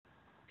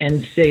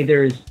and say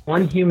there's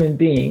one human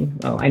being.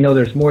 Well, I know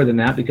there's more than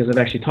that because I've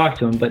actually talked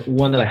to him, but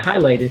one that I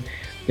highlighted,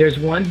 there's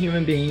one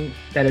human being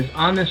that is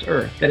on this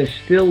earth that is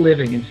still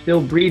living and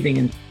still breathing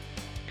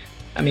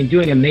and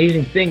doing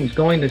amazing things,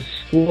 going to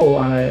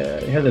school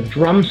has a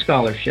drum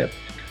scholarship,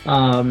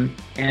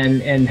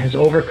 and has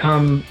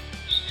overcome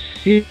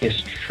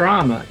serious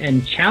trauma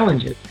and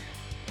challenges,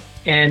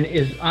 and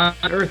is on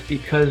earth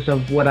because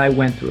of what I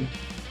went through.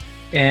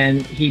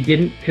 And he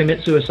didn't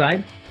commit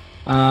suicide,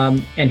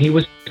 and he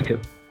was going to.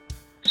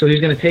 So he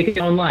was going to take his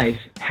own life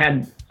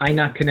had I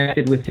not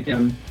connected with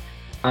him,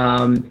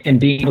 and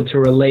being able to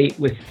relate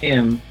with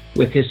him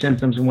with his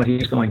symptoms and what he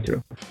was going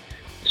through.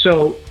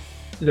 So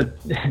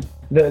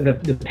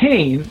the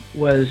pain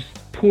was,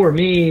 poor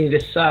me,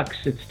 this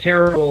sucks, it's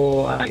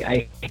terrible, I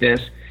hate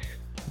this.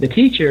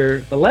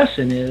 The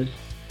lesson is,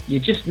 you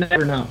just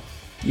never know.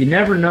 You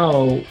never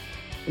know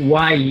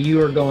why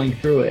you are going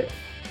through it.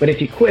 But if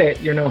you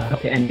quit, you're no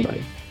help to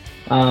anybody.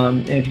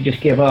 And if you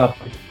just give up,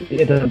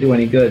 it doesn't do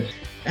any good.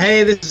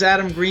 Hey, this is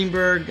Adam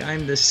Greenberg.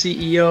 I'm the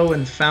CEO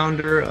and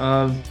founder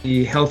of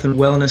the health and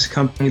wellness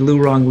company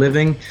Lurong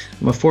Living.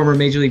 I'm a former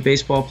Major League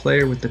Baseball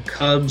player with the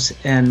Cubs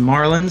and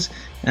Marlins,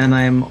 and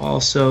I am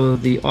also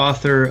the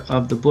author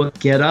of the book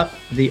Get Up,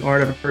 The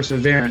Art of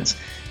Perseverance.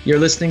 You're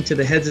listening to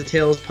the Heads and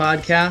Tails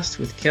podcast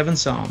with Kevin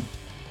Salm.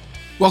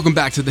 Welcome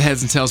back to the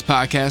Heads and Tails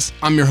podcast.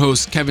 I'm your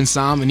host, Kevin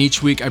Salm, and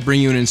each week I bring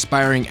you an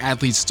inspiring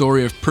athlete's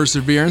story of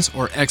perseverance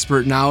or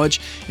expert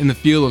knowledge in the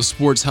field of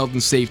sports health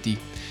and safety.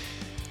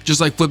 Just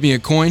like flipping a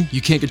coin,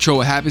 you can't control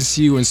what happens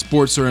to you in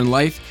sports or in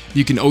life, but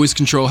you can always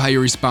control how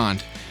you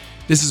respond.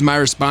 This is my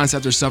response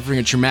after suffering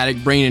a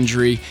traumatic brain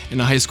injury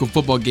in a high school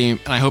football game,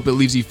 and I hope it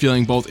leaves you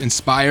feeling both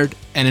inspired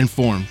and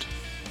informed.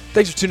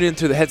 Thanks for tuning in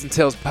to the Heads and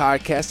Tails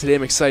podcast. Today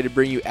I'm excited to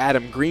bring you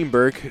Adam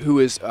Greenberg, who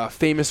is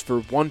famous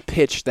for one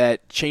pitch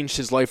that changed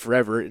his life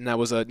forever, and that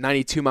was a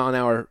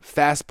 92-mile-an-hour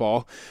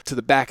fastball to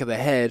the back of the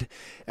head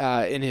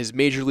in his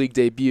major league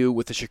debut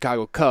with the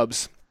Chicago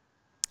Cubs.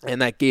 And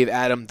that gave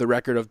Adam the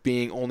record of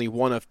being only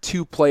one of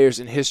two players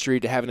in history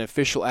to have an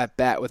official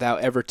at-bat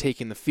without ever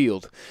taking the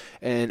field.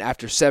 And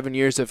after 7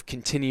 years of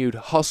continued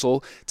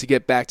hustle to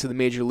get back to the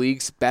major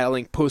leagues,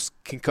 battling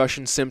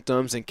post-concussion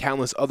symptoms and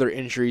countless other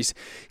injuries,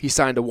 he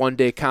signed a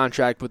one-day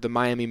contract with the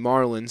Miami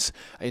Marlins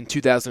in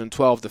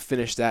 2012 to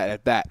finish that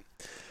at-bat.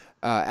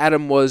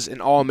 Adam was an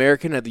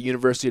All-American at the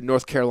University of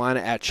North Carolina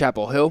at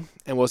Chapel Hill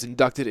and was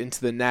inducted into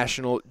the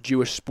National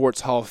Jewish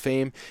Sports Hall of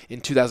Fame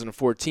in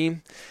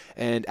 2014.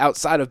 And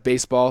outside of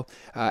baseball,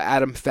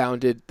 Adam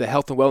founded the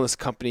health and wellness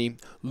company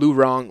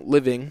Lurong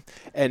Living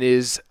and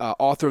is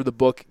author of the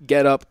book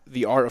Get Up,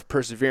 The Art of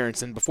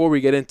Perseverance. And before we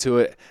get into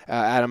it,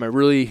 Adam, I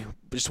really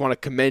just want to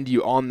commend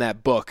you on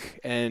that book.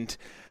 And,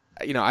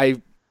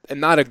 I am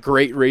not a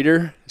great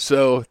reader,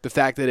 so the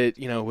fact that it,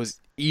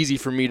 was easy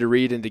for me to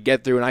read and to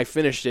get through, and I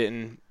finished it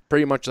in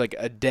pretty much like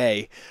a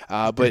day,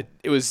 but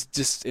it was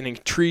just an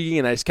intriguing,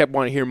 and I just kept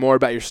wanting to hear more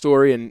about your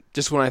story. And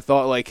just when I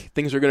thought like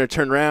things were going to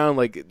turn around,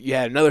 like you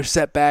had another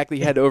setback that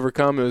you had to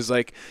overcome, it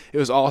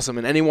was awesome.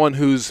 And anyone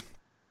who's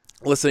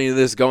listening to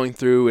this going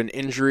through an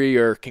injury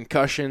or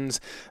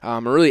concussions,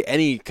 or really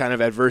any kind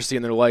of adversity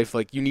in their life,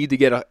 like you need to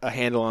get a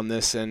handle on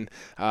this, and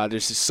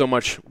there's just so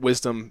much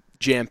wisdom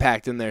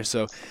jam-packed in there.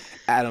 So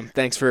Adam,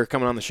 thanks for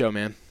coming on the show,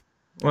 man.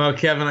 Well,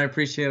 Kevin, I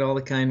appreciate all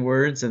the kind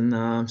words, and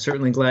I'm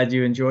certainly glad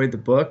you enjoyed the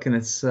book. And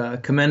it's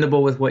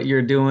commendable with what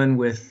you're doing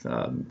with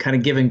kind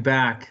of giving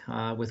back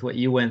with what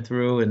you went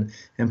through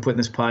and putting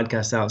this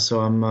podcast out. So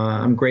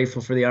I'm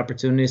grateful for the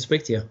opportunity to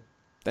speak to you.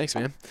 Thanks,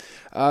 man.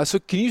 So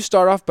can you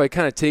start off by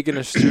kind of taking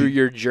us through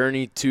your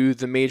journey to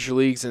the major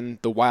leagues and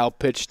the wild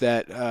pitch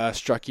that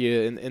struck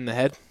you in the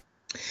head?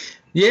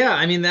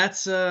 Yeah,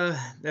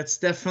 that's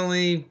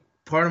definitely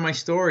part of my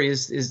story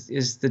is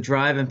the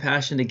drive and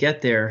passion to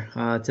get there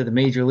to the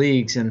major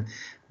leagues. And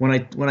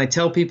when I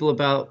tell people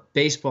about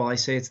baseball, I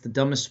say it's the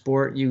dumbest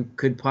sport you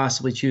could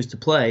possibly choose to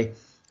play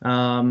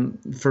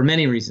for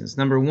many reasons.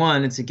 Number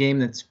one, it's a game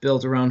that's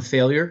built around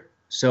failure.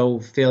 So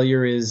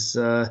failure is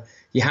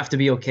you have to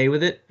be okay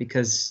with it,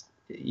 because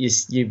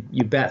you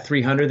bat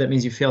 300, that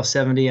means you fail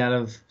 70 out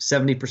of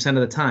 70% of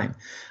the time.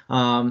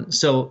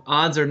 So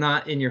odds are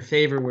not in your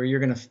favor where you're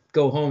going to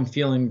go home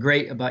feeling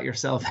great about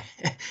yourself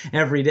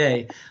every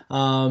day.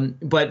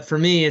 But for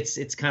me,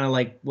 it's kind of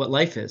like what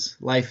life is.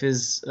 Life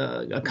is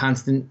a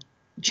constant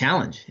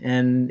challenge,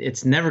 and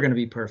it's never going to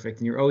be perfect,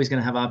 and you're always going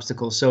to have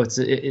obstacles. So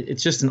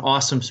it's just an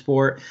awesome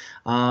sport.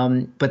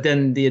 But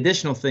then the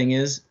additional thing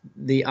is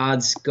the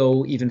odds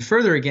go even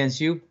further against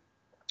you,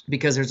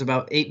 because there's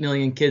about 8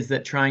 million kids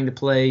that trying to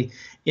play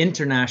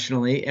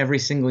internationally every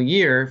single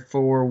year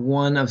for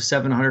one of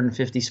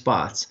 750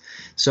 spots.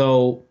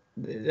 So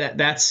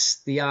that's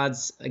the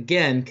odds,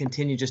 again,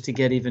 continue just to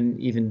get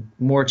even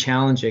more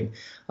challenging.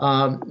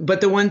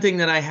 But the one thing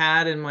that I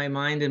had in my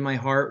mind and my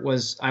heart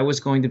was I was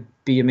going to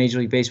be a Major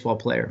League Baseball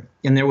player,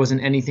 and there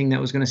wasn't anything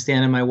that was going to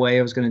stand in my way.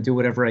 I was going to do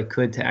whatever I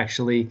could to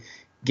actually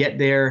get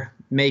there,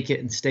 make it,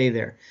 and stay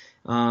there.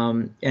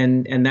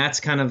 And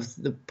that's kind of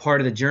the part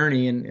of the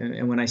journey.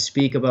 And when I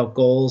speak about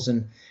goals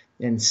and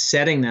and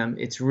setting them,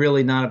 it's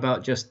really not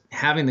about just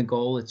having the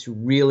goal. It's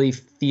really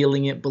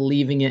feeling it,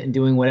 believing it, and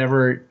doing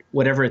whatever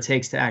it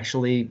takes to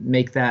actually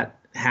make that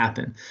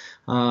happen.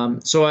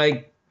 So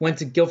I went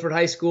to Guilford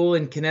High School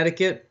in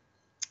Connecticut,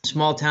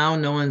 small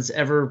town. No one's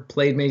ever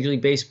played Major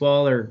League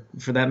Baseball, or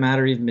for that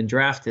matter, even been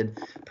drafted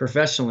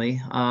professionally.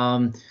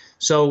 I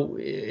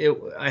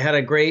had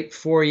a great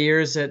 4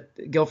 years at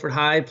Guilford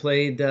High,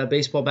 played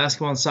baseball,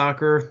 basketball, and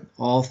soccer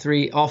all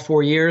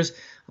 4 years.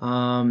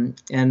 And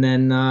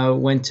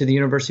then went to the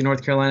University of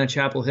North Carolina,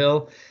 Chapel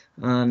Hill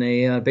on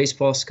a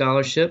baseball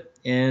scholarship,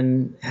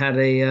 and had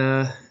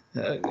a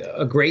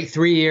great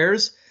 3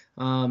 years.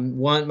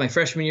 My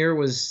freshman year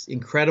was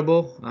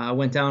incredible. I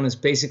went down as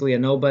basically a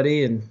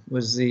nobody and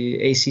was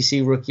the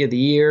ACC Rookie of the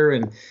Year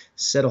and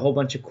set a whole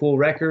bunch of cool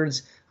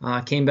records.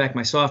 Came back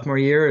my sophomore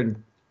year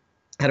and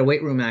had a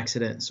weight room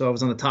accident. So I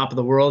was on the top of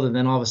the world, and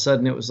then all of a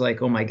sudden it was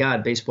like, oh my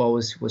God, baseball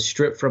was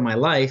stripped from my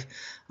life.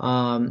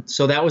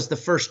 So that was the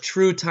first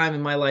true time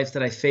in my life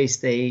that I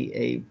faced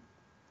an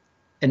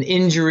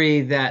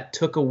injury that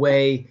took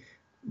away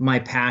my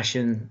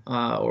passion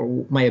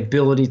or my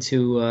ability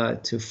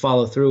to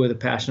follow through with a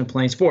passion of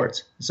playing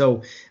sports.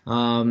 So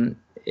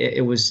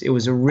it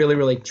was a really,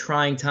 really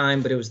trying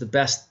time, but it was the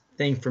best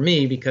thing for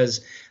me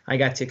because I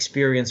got to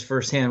experience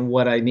firsthand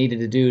what I needed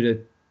to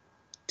do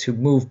to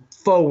move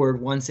forward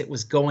once it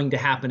was going to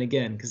happen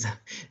again, because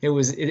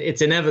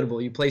it's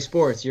inevitable. You play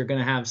sports, you're going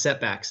to have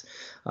setbacks.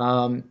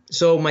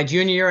 So my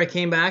junior year, I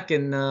came back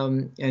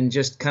and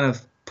just kind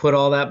of put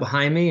all that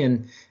behind me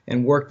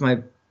and worked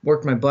my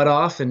butt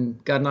off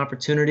and got an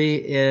opportunity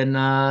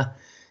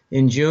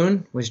in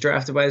June. Was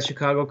drafted by the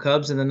Chicago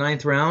Cubs in the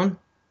 9th round,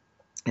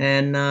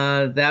 and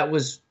that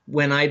was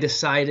when I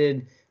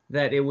decided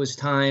that it was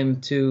time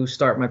to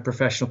start my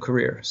professional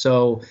career.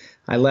 So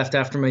I left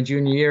after my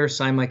junior year,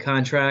 signed my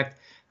contract,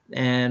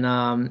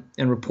 and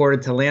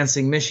reported to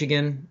Lansing,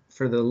 Michigan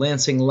for the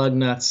Lansing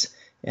Lugnuts,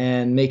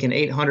 and making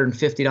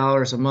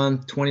 $850 a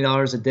month,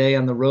 $20 a day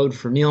on the road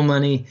for meal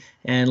money,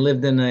 and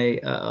lived in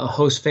a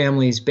host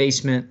family's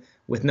basement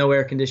with no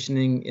air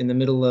conditioning in the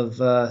middle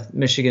of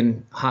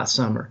Michigan hot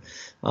summer.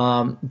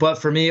 But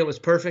for me, it was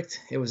perfect.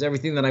 It was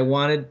everything that I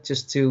wanted,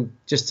 just to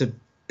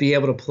be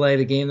able to play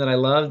the game that I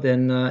loved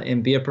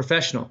and be a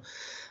professional.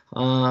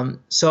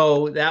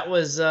 So that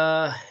was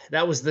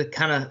the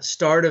kind of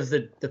start of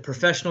the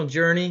professional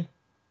journey.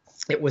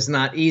 It was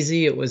not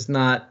easy. It was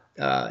not.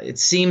 It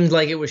seemed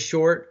like it was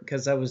short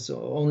because I was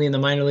only in the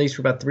minor leagues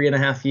for about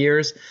 3.5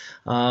 years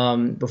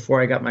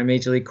before I got my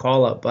major league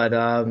call up. But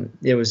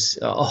it was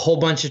a whole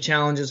bunch of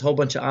challenges, whole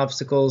bunch of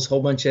obstacles,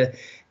 whole bunch of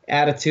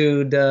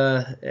attitude.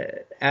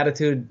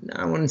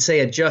 I wouldn't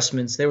say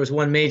adjustments. There was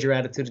one major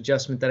attitude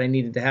adjustment that I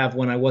needed to have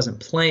when I wasn't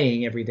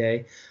playing every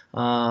day,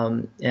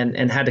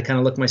 and had to kind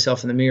of look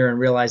myself in the mirror and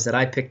realize that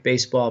I picked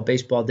baseball.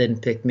 Baseball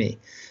didn't pick me.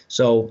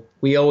 So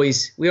we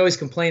always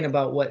complain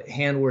about what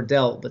hand we're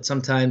dealt, but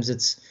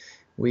sometimes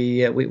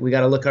we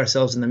got to look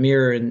ourselves in the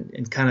mirror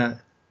and kind of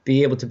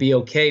be able to be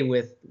okay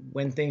with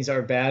when things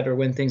are bad or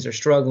when things are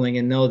struggling,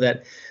 and know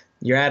that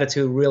your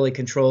attitude really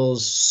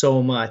controls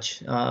so much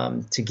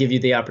to give you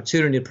the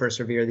opportunity to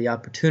persevere, the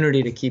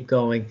opportunity to keep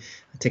going,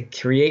 to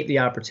create the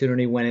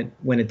opportunity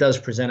when it does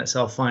present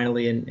itself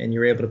finally, and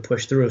you're able to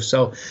push through.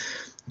 So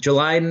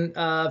July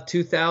of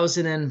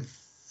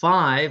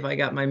 2005, I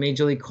got my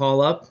major league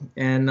call up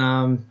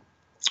and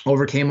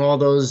overcame all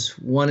those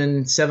 1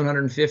 in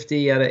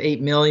 750 out of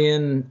 8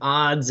 million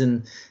odds,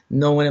 and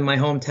no one in my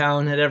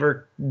hometown had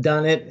ever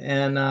done it.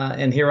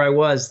 And here I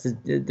was.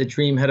 The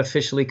dream had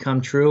officially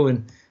come true,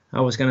 and I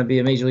was going to be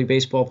a Major League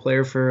Baseball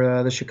player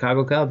for the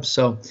Chicago Cubs.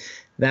 So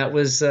that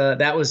was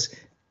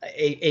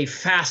a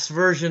fast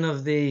version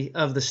of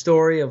the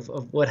story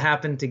of what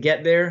happened to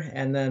get there.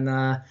 And then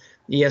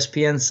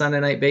ESPN Sunday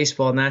Night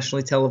Baseball,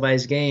 nationally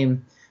televised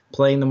game,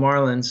 playing the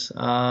Marlins.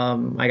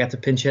 I got to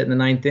pinch hit in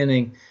the 9th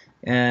inning,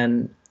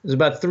 and it was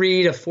about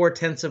 3 to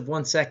 4/10 of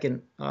 1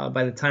 second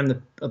by the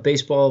time a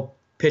baseball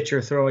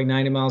pitcher throwing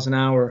 90 miles an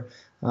hour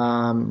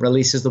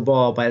releases the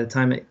ball, by the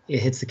time it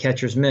hits the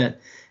catcher's mitt.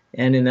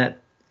 And in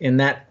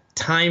that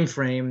time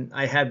frame,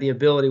 I had the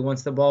ability,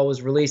 once the ball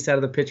was released out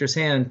of the pitcher's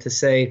hand, to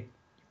say,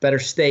 better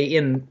stay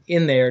in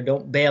there,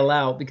 don't bail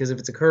out, because if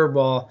it's a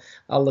curveball,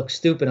 I'll look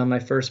stupid on my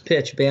first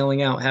pitch,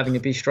 bailing out, having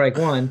it be strike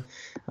one.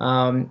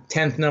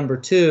 10th number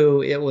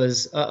 2, it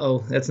was,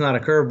 that's not a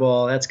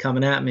curveball, that's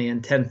coming at me.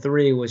 And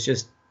 10-3 was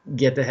just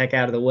get the heck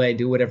out of the way,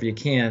 do whatever you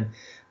can.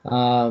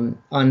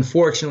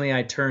 Unfortunately,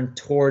 I turned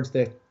towards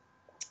the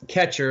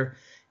catcher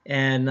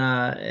and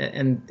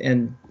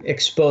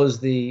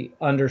exposed the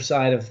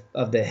underside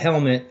of the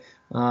helmet,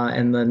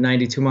 and the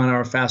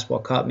 92-mile-an-hour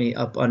fastball caught me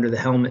up under the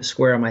helmet,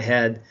 square on my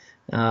head,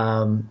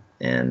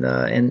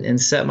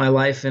 and set my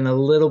life in a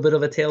little bit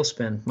of a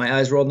tailspin. My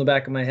eyes rolled in the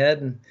back of my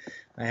head, and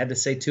I had to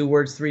say 2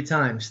 words 3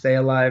 times: "Stay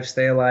alive,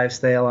 stay alive,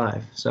 stay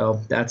alive."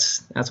 So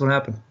that's what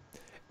happened.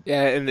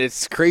 Yeah, and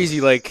it's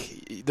crazy.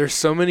 Like, there's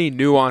so many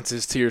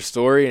nuances to your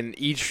story, and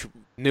each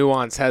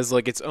nuance has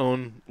like its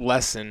own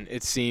lesson,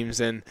 it seems.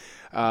 And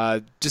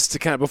just to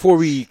kind of, before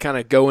we kind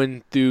of go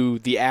into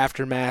the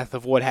aftermath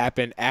of what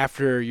happened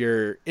after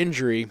your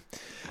injury,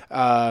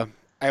 I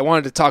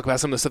wanted to talk about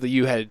some of the stuff that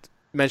you had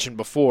mentioned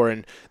before.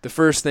 And the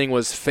first thing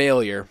was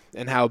failure,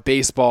 and how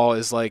baseball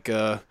is like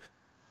a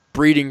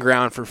breeding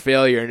ground for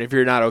failure. And if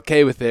you're not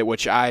okay with it,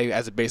 which I,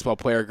 as a baseball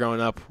player growing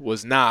up,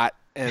 was not,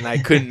 and I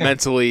couldn't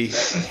mentally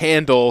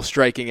handle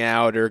striking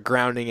out or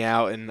grounding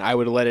out, and I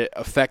would let it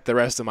affect the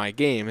rest of my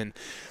game. And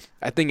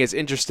I think it's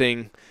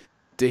interesting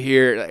to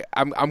hear.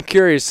 I'm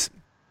curious,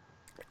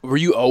 were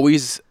you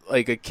always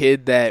like a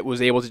kid that was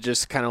able to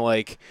just kind of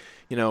like,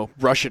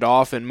 brush it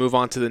off and move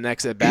on to the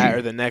next at bat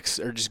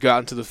or just go out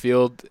into the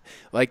field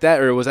like that?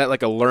 Or was that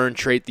like a learned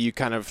trait that you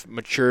kind of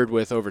matured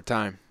with over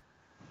time?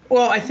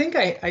 Well, I think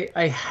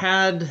I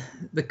had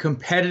the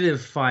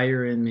competitive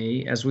fire in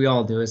me, as we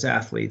all do as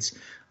athletes.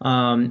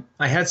 I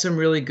had some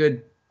really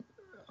good,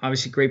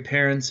 obviously great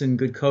parents and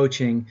good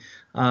coaching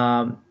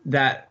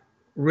that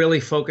really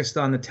focused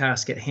on the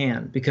task at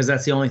hand, because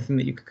that's the only thing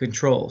that you could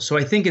control. So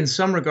I think in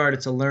some regard,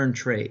 it's a learned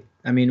trait.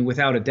 I mean,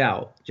 without a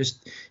doubt.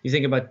 Just you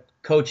think about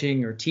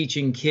coaching or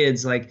teaching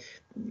kids, like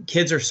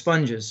kids are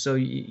sponges. So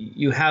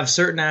you have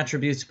certain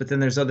attributes, but then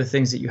there's other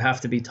things that you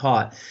have to be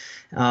taught.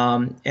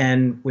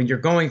 And when you're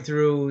going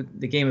through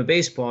the game of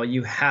baseball,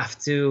 you have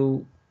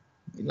to,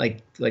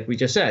 like we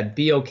just said,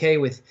 be okay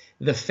with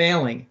the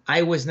failing.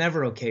 I was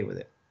never okay with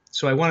it.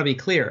 So I want to be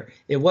clear.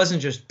 It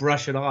wasn't just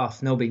brush it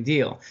off, no big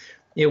deal.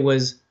 It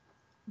was,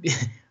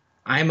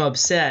 I'm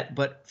upset,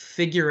 but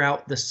figure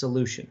out the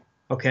solution.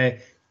 Okay.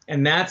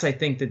 And that's, I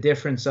think, the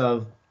difference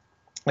of,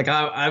 like,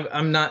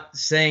 I'm not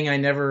saying I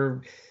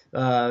never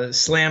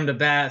slammed a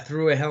bat,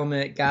 threw a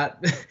helmet,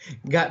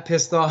 got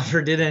pissed off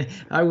or didn't.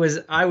 I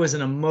was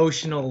an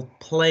emotional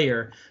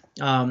player,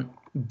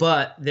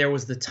 but there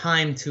was the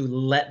time to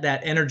let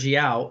that energy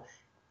out,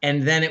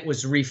 and then it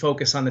was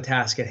refocus on the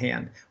task at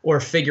hand, or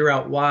figure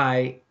out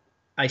why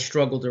I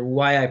struggled, or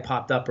why I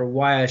popped up, or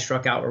why I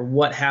struck out, or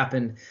what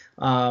happened,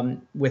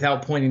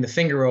 without pointing the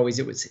finger. Always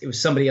it was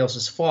somebody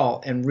else's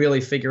fault, and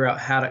really figure out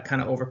how to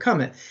kind of overcome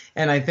it.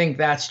 And I think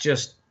that's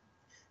just,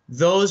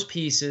 those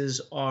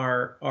pieces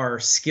are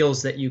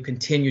skills that you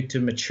continue to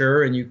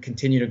mature and you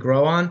continue to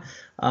grow on.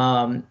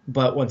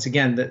 But once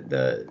again,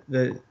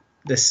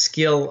 the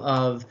skill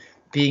of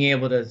being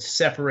able to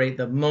separate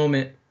the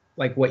moment,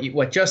 like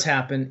what just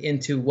happened,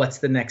 into what's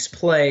the next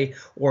play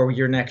or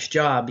your next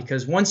job.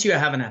 Because once you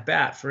have an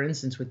at-bat, for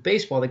instance, with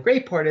baseball, the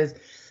great part is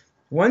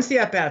once the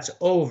at-bat's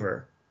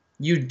over,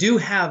 you do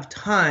have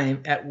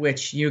time at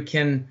which you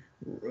can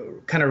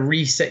kind of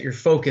reset your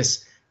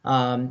focus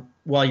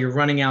while you're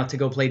running out to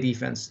go play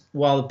defense,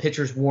 while the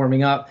pitcher's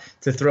warming up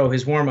to throw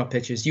his warm-up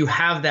pitches. You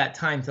have that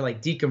time to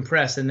like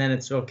decompress, and then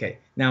it's okay,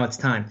 now it's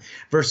time.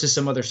 Versus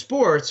some other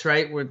sports,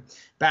 right, where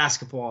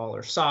basketball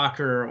or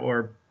soccer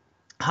or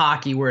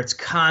hockey, where it's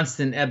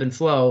constant ebb and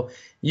flow,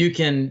 you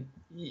can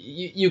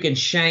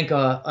shank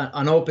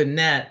an open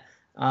net,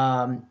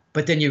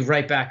 but then you're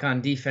right back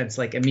on defense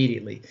like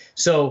immediately.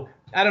 So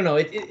I don't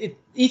know.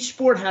 Each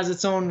sport has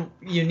its own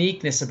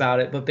uniqueness about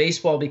it, but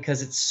baseball,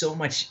 because it's so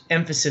much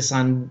emphasis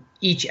on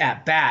each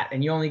at bat,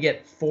 and you only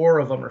get 4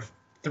 of them or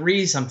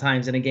 3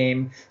 sometimes in a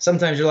game.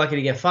 Sometimes you're lucky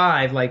to get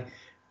 5. Like,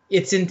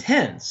 it's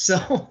intense.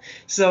 So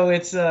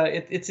it's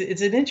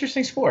an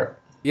interesting sport.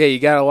 Yeah, you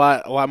got a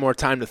lot more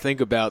time to think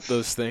about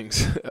those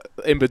things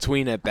in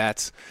between at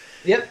bats.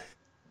 Yep.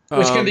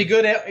 Which can be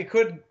good. It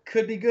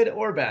could be good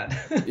or bad.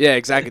 Yeah,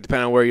 exactly.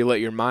 Depending on where you let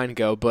your mind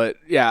go. But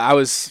yeah, I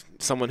was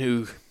someone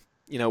who,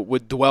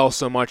 would dwell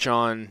so much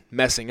on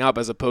messing up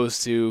as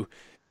opposed to,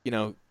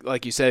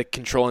 like you said,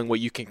 controlling what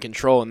you can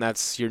control, and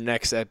that's your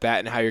next at bat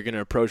and how you're going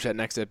to approach that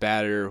next at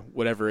bat or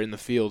whatever in the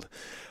field.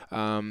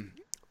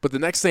 But the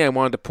next thing I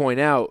wanted to point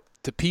out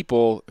to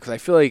people, because I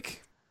feel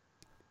like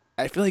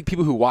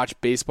people who watch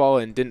baseball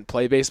and didn't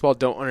play baseball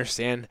don't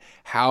understand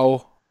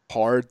how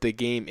hard the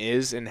game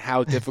is and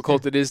how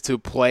difficult it is to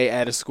play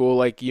at a school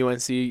like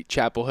UNC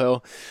Chapel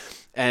Hill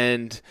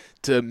and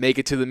to make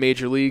it to the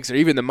major leagues or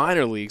even the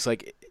minor leagues.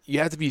 Like, you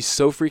have to be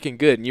so freaking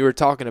good. And you were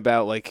talking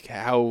about like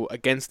how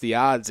against the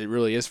odds it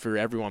really is for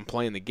everyone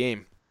playing the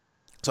game.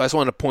 So I just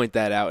wanted to point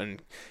that out,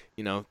 and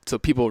so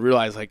people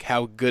realize like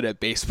how good at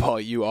baseball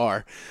you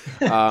are.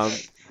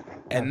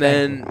 And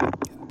then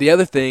the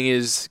other thing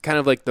is kind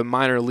of like the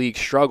minor league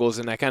struggles,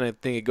 and I kind of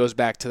think it goes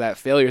back to that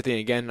failure thing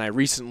again. And I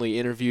recently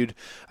interviewed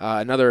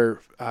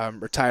another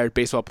retired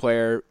baseball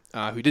player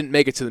who didn't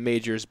make it to the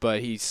majors,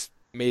 but he's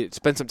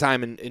spent some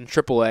time in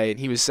AAA, and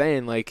he was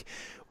saying like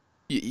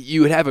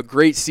you would have a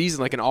great season,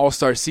 like an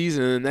all-star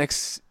season, and the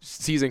next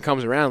season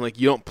comes around, like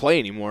you don't play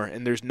anymore,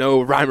 and there's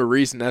no rhyme or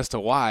reason as to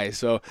why.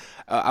 So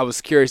I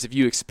was curious if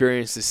you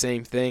experienced the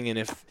same thing, and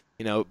if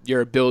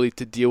your ability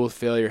to deal with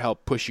failure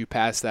helped push you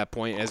past that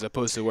point, as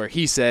opposed to where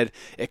he said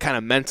it kind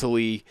of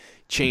mentally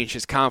changed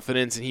his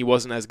confidence and he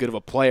wasn't as good of a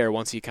player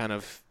once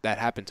that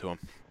happened to him.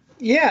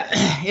 Yeah,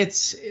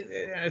 it's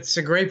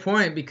a great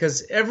point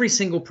because every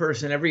single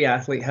person, every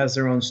athlete has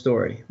their own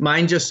story.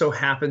 Mine just so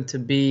happened to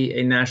be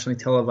a nationally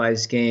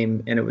televised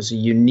game, and it was a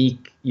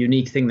unique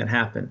thing that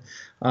happened.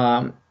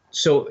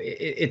 So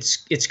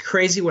it's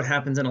crazy what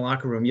happens in a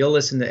locker room. You'll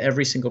listen to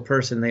every single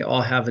person; they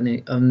all have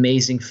an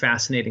amazing,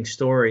 fascinating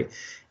story,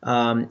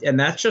 and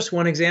that's just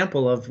one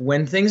example of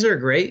when things are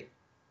great,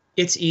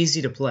 it's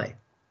easy to play.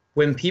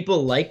 When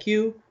people like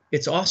you,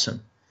 it's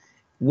awesome.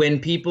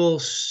 When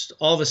people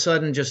all of a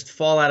sudden just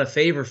fall out of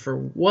favor for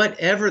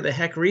whatever the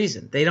heck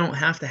reason, they don't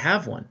have to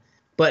have one.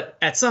 But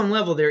at some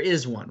level, there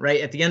is one,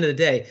 right? At the end of the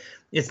day,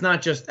 it's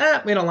not just,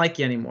 we don't like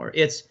you anymore.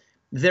 It's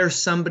there's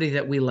somebody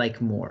that we like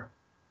more,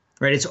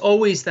 right? It's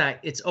always that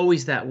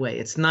way.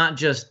 It's not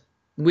just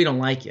we don't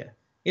like you.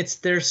 It's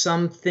there's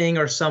something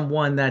or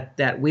someone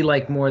that we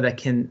like more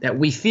that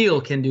we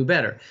feel can do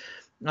better.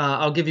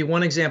 I'll give you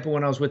one example.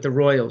 When I was with the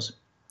Royals,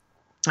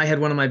 I had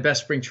one of my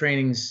best spring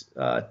trainings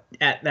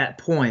at that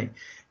point,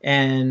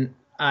 and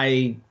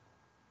I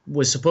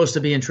was supposed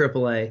to be in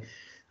AAA.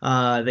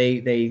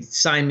 They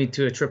signed me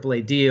to a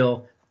AAA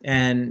deal,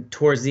 and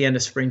towards the end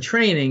of spring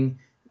training,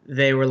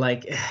 they were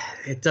like,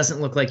 "It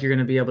doesn't look like you're going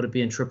to be able to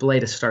be in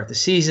AAA to start the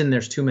season.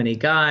 There's too many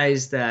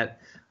guys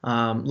that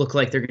look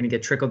like they're going to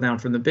get trickled down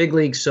from the big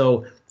leagues.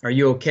 So, are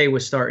you okay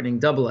with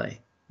starting AA?"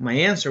 My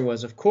answer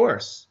was, "Of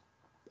course."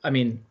 I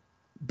mean,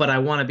 but I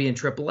want to be in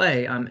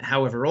AAA.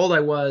 However old I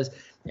was.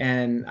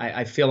 And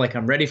I feel like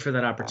I'm ready for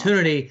that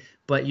opportunity,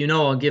 but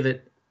I'll give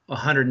it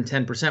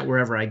 110%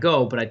 wherever I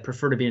go, but I'd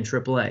prefer to be in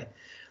AAA.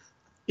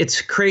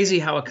 It's crazy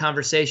how a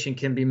conversation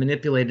can be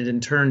manipulated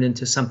and turned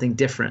into something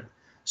different.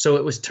 So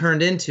it was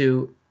turned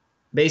into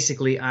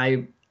basically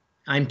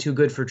I'm too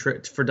good for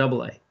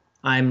AA.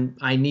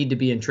 I need to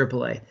be in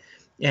AAA.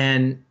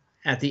 And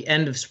at the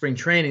end of spring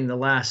training, the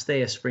last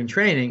day of spring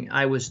training,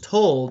 I was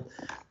told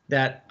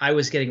that I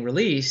was getting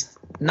released,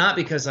 not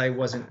because I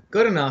wasn't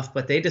good enough,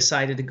 but they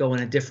decided to go in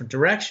a different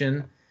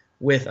direction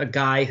with a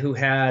guy who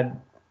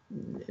had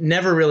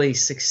never really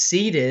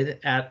succeeded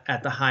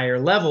at the higher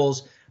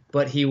levels,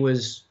 but he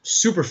was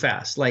super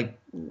fast, like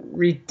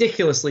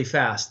ridiculously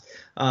fast.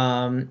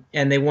 And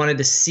they wanted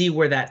to see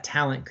where that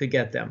talent could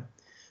get them.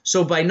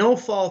 So by no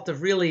fault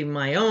of really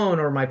my own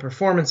or my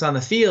performance on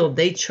the field,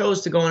 they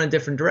chose to go in a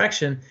different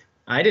direction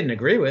I didn't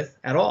agree with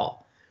at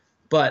all.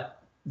 But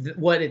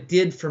what it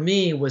did for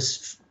me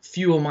was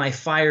fuel my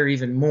fire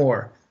even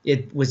more.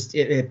 It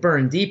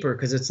burned deeper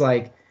because it's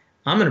like,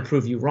 I'm going to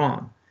prove you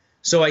wrong.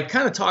 So I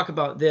kind of talk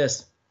about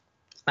this.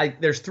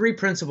 There's 3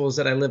 principles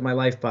that I live my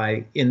life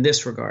by in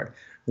this regard.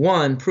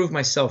 1, prove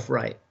myself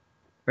right.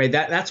 Right?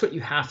 That's what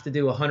you have to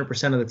do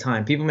 100% of the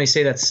time. People may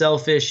say that's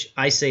selfish.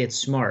 I say it's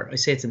smart. I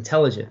say it's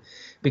intelligent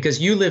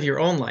because you live your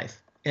own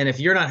life. And if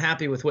you're not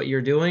happy with what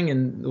you're doing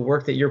and the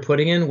work that you're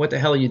putting in, what the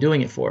hell are you doing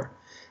it for?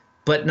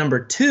 But number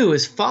 2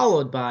 is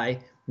followed by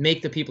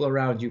make the people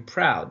around you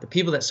proud. The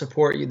people that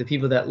support you, the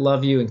people that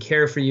love you and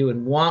care for you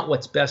and want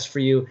what's best for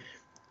you,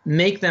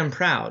 make them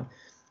proud.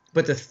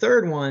 But the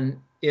third one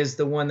is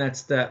the one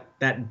that's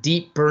that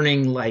deep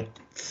burning like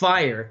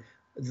fire.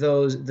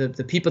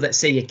 The people that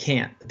say you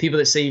can't, the people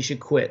that say you should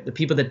quit, the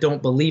people that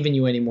don't believe in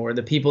you anymore,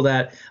 the people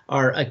that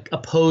are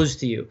opposed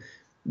to you.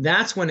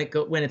 That's when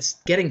when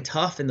it's getting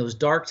tough in those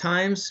dark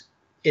times.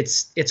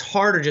 It's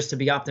harder just to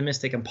be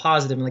optimistic and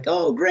positive and like,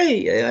 oh,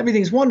 great,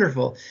 everything's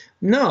wonderful.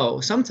 No,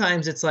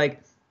 sometimes it's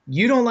like,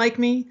 you don't like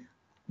me?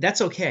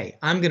 That's okay.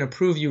 I'm going to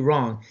prove you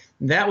wrong.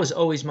 That was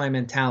always my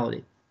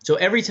mentality. So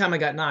every time I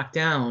got knocked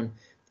down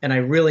and I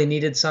really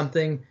needed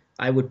something,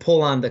 I would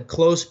pull on the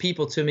close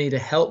people to me to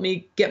help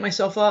me get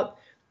myself up.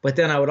 But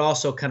then I would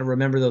also kind of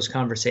remember those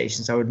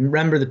conversations. I would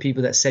remember the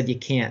people that said, you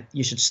can't,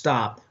 you should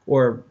stop,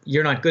 or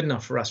you're not good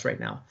enough for us right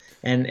now.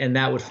 And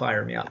that would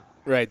fire me up.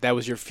 Right, that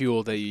was your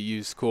fuel that you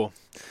used. Cool.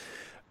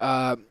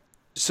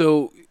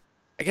 So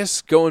I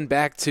guess going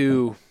back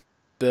to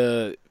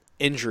the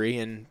injury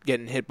and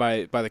getting hit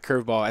by the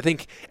curveball, I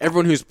think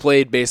everyone who's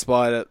played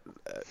baseball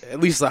at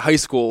least the high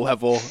school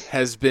level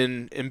has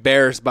been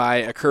embarrassed by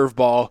a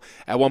curveball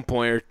at one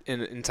point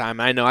in time.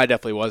 I know I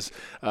definitely was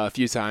a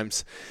few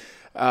times.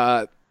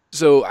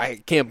 So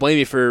I can't blame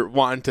you for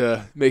wanting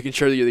to making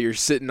sure that you're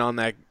sitting on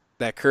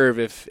that curve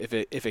if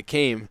it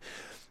came.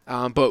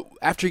 But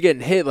after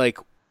getting hit, like,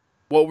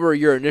 what were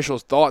your initial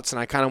thoughts? And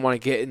I kind of want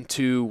to get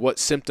into what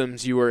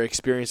symptoms you were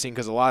experiencing,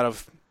 because a lot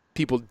of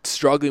people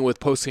struggling with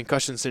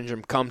post-concussion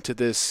syndrome come to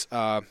this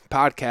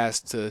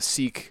podcast to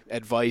seek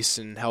advice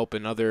and help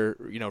and other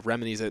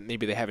remedies that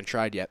maybe they haven't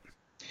tried yet.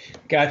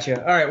 Gotcha.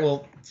 All right.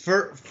 Well,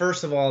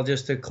 first of all,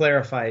 just to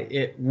clarify,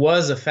 it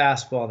was a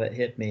fastball that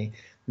hit me.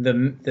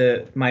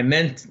 My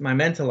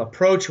mental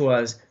approach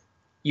was,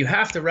 you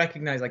have to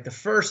recognize, like, the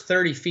first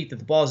 30 feet that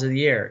the ball's in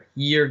the air,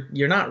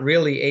 you're not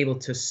really able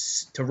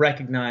to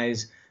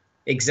recognize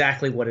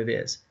exactly what it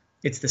is.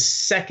 It's the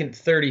second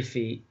 30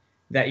 feet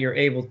that you're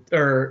able,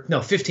 or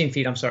no, 15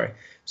 feet, I'm sorry.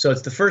 So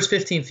it's the first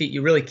 15 feet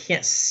you really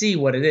can't see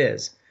what it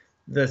is.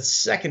 The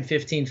second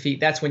 15 feet,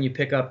 that's when you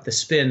pick up the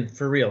spin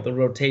for real, the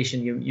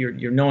rotation,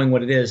 you're knowing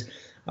what it is.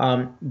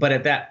 But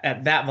at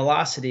that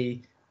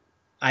velocity,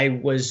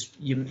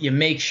 you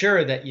make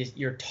sure that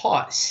you're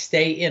taught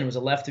stay in. It was a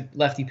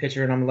lefty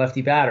pitcher and I'm a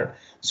lefty batter.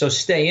 So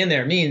stay in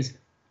there means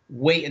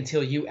wait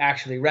until you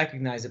actually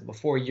recognize it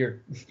before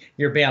you're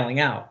bailing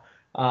out.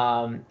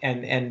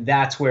 And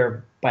that's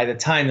where by the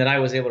time that I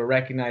was able to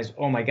recognize,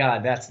 oh my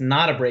God, that's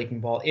not a breaking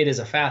ball. It is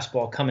a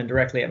fastball coming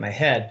directly at my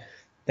head.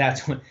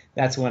 That's when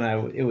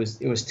it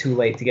was too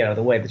late to get out of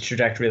the way. The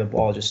trajectory of the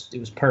ball it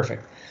was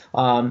perfect.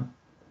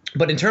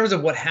 But in terms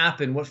of what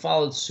happened, what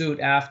followed suit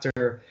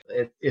after,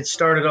 it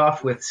started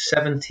off with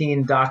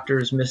 17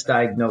 doctors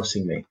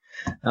misdiagnosing me.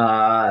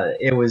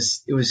 It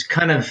was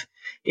kind of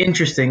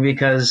interesting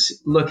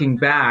because looking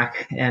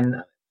back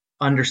and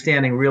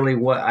understanding really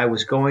what I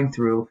was going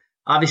through,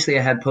 obviously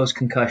I had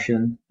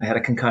post-concussion. I had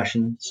a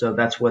concussion, so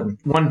that's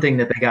one thing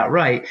that they got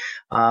right.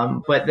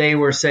 But they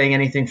were saying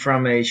anything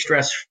from a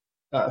stress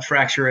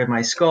fracture in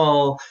my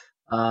skull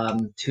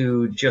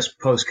to just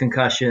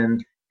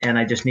post-concussion, and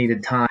I just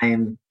needed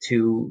time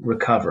to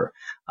recover.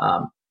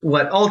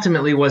 What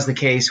ultimately was the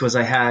case was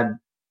I had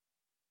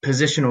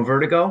positional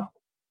vertigo,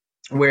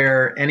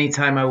 where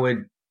anytime I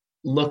would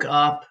look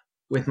up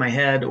with my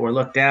head or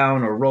look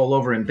down or roll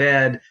over in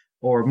bed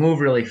or move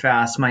really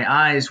fast, my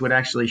eyes would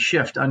actually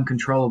shift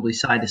uncontrollably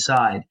side to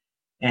side,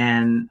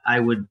 and I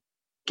would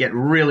get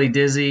really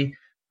dizzy.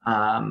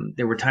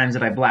 There were times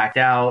that I blacked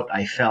out,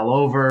 I fell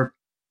over.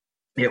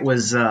 It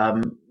was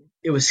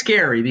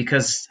scary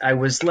because I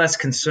was less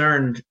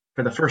concerned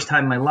for the first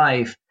time in my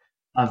life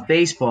of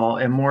baseball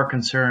and more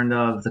concerned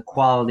of the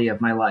quality of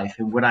my life,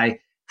 and would I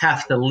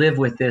have to live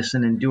with this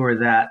and endure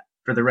that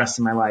for the rest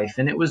of my life.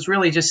 And it was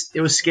really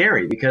it was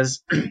scary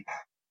because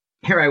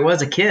here I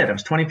was a kid. I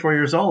was 24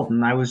 years old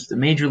and I was a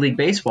Major League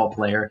Baseball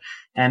player.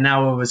 And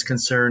now I was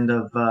concerned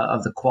of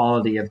the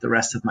quality of the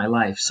rest of my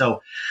life.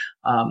 So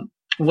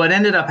what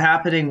ended up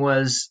happening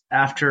was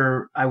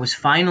after I was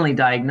finally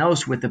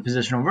diagnosed with the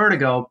positional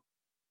vertigo,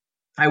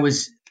 I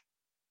was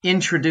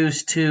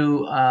introduced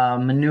to a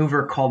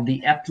maneuver called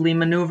the Epley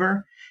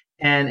maneuver.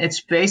 And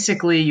it's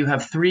basically you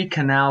have 3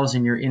 canals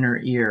in your inner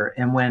ear.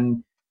 And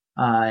when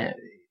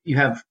you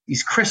have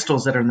these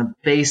crystals that are in the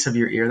base of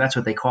your ear, that's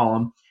what they call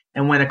them.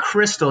 And when a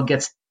crystal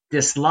gets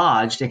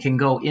dislodged, it can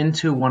go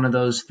into one of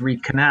those 3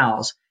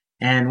 canals.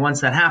 And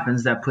once that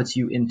happens, that puts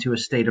you into a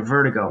state of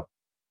vertigo.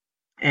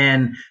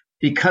 And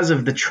because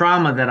of the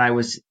trauma that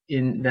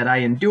I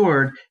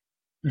endured,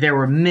 there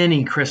were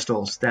many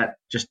crystals that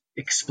just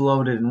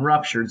exploded and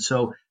ruptured.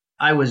 So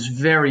I was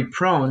very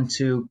prone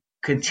to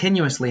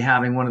continuously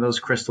having one of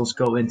those crystals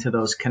go into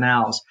those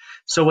canals.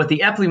 So what the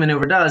Epley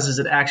maneuver does is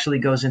it actually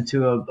goes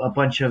into a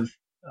bunch of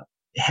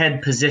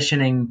head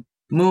positioning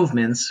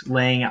movements,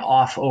 laying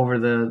off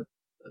over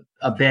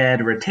a bed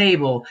or a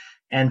table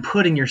and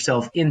putting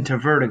yourself into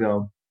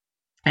vertigo,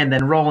 and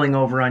then rolling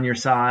over on your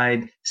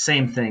side,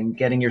 same thing,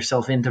 getting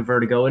yourself into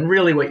vertigo. And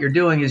really what you're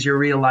doing is you're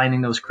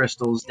realigning those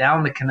crystals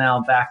down the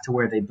canal back to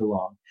where they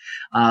belong.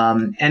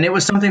 And it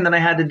was something that I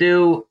had to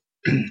do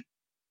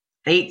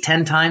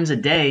 8-10 times a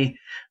day,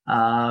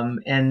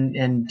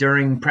 and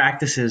during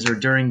practices or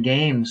during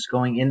games,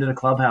 going into the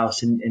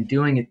clubhouse and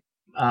doing it.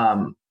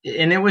 And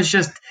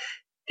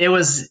it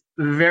was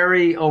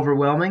very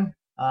overwhelming,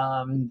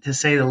 to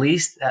say the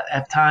least,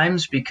 at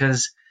times,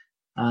 because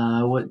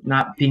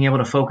not being able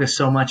to focus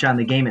so much on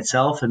the game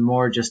itself and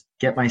more just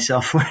get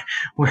myself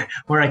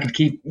where I could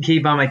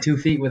keep on my 2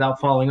 feet without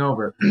falling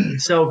over.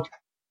 So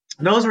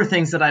those were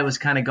things that I was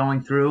kind of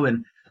going through.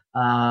 And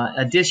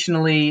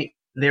additionally,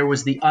 there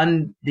was the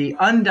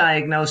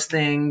undiagnosed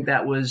thing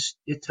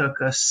it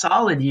took a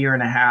solid year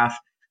and a half.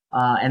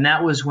 And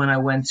that was when I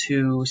went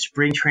to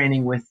spring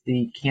training with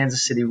the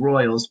Kansas City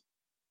Royals.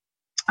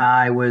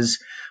 I was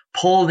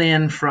pulled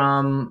in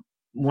from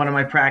one of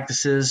my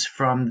practices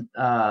from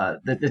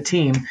the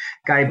team.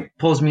 Guy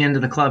pulls me into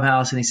the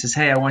clubhouse and he says,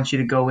 "Hey, I want you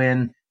to go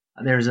in.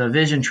 There's a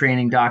vision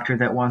training doctor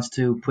that wants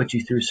to put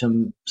you through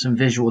some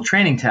visual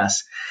training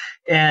tests."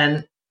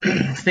 And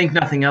think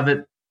nothing of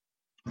it.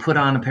 Put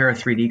on a pair of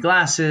 3D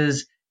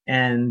glasses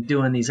and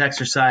doing these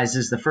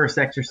exercises. The first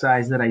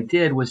exercise that I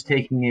did was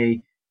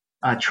taking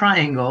a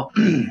triangle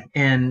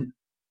and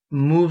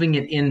moving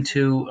it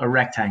into a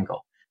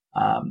rectangle.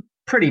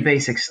 Pretty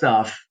basic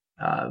stuff.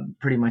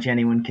 Pretty much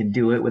anyone can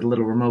do it with a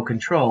little remote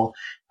control.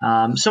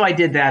 So I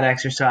did that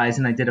exercise,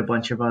 and I did a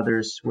bunch of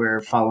others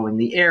where following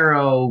the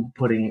arrow,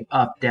 putting it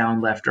up,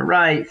 down, left, or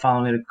right,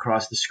 following it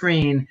across the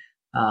screen,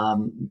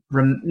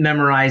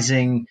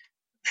 memorizing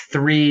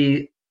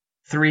three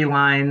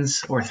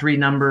lines or 3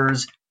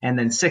 numbers, and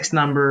then 6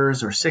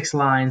 numbers or 6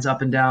 lines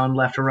up and down,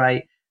 left or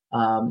right.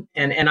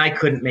 And I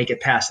couldn't make it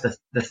past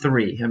the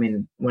 3. I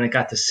mean, when it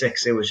got to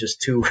 6, it was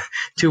just too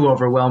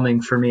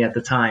overwhelming for me at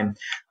the time.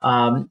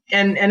 And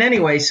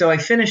anyway, so I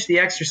finished the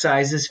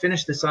exercises,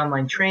 finished this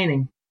online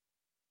training.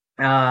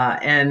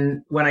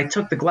 And when I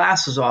took the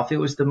glasses off, it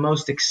was the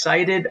most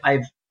excited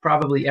I've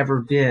probably ever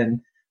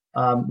been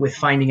with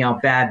finding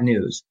out bad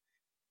news.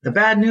 The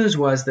bad news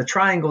was the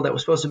triangle that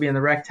was supposed to be in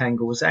the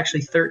rectangle was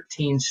actually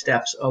 13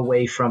 steps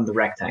away from the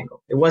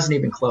rectangle. It wasn't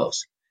even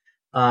close.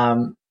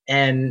 And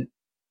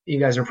you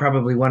guys are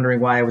probably wondering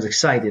why I was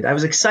excited. I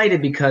was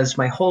excited because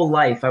my whole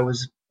life I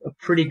was a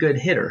pretty good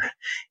hitter.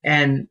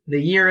 And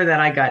the year that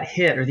I got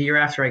hit, or the year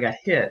after I got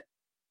hit,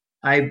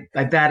 I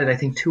batted, I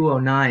think,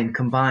 209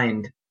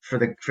 combined for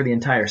the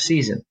entire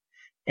season.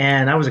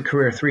 And I was a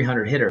career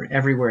 300 hitter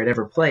everywhere I'd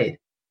ever played.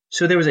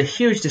 So there was a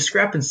huge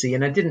discrepancy,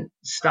 and I didn't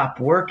stop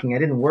working. I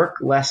didn't work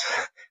less.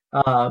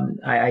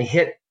 I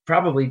hit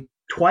probably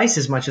twice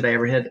as much as I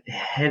ever hit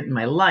in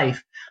my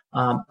life,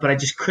 but I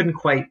just couldn't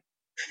quite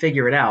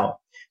figure it out.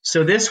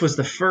 So this was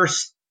the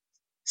first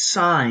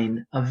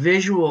sign, a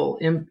visual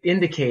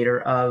indicator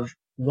of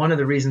one of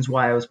the reasons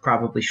why I was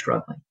probably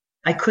struggling.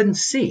 I couldn't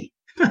see.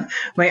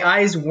 My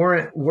eyes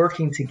weren't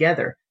working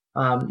together.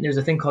 There's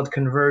a thing called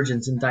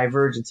convergence and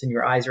divergence, and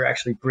your eyes are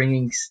actually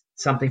bringing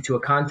something to a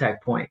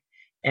contact point.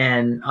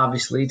 And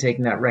obviously,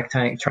 taking that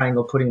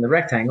triangle, putting in the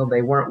rectangle,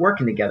 they weren't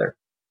working together.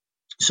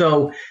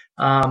 So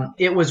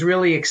it was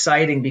really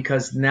exciting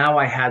because now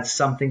I had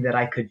something that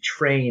I could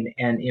train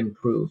and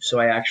improve. So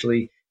I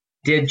actually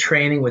did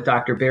training with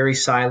Dr. Barry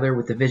Seiler,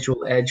 with the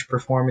Visual Edge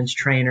Performance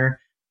Trainer.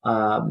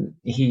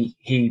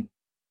 He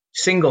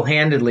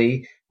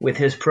single-handedly, with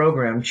his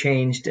program,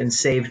 changed and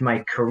saved my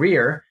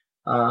career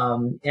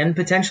and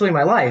potentially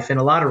my life in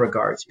a lot of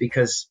regards,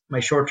 because my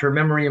short-term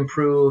memory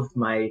improved,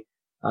 my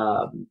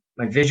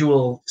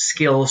visual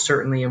skills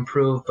certainly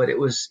improved, but it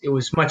was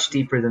much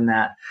deeper than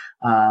that.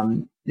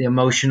 The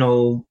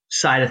emotional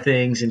side of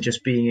things and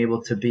just being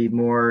able to be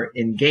more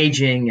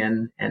engaging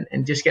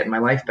and just getting my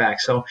life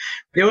back. So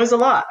it was a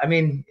lot. I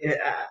mean,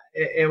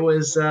 it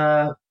was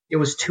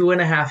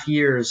 2.5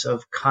 years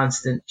of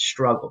constant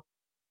struggle.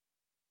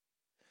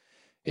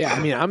 Yeah, I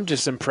mean, I'm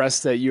just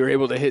impressed that you were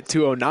able to hit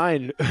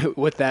 209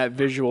 with that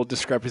visual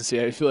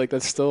discrepancy. I feel like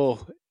that's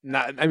still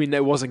not, I mean,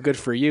 that wasn't good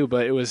for you,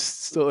 but it was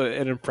still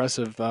an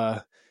impressive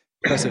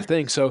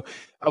thing. So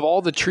of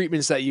all the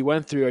treatments that you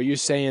went through, are you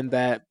saying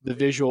that the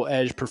Visual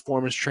Edge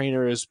Performance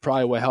Trainer is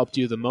probably what helped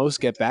you the most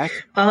get back?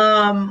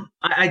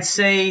 I'd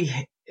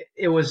say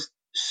it was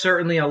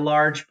certainly a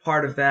large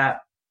part of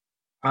that.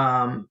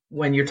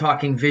 When you're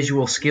talking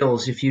visual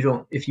skills, if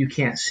you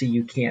can't see,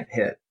 you can't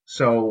hit.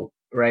 So,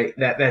 right,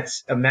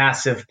 that's a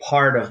massive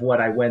part of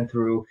what I went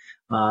through.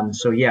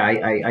 So yeah,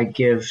 I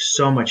give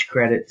so much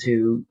credit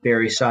to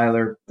Barry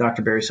Seiler,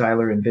 Dr. Barry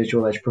Seiler, and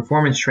Visual Edge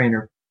Performance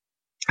Trainer.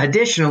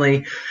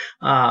 Additionally,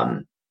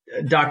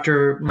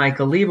 Dr.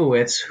 Michael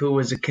Leibowitz, who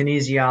was a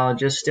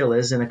kinesiologist, still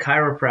is, and a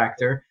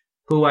chiropractor,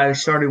 who I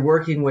started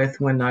working with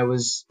when I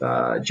was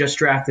just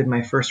drafted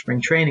my first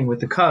spring training with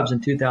the Cubs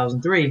in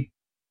 2003.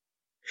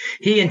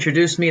 He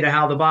introduced me to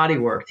how the body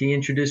worked. He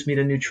introduced me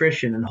to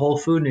nutrition and whole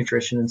food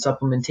nutrition and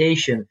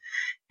supplementation.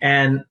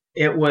 And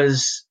it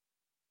was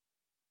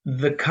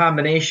the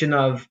combination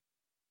of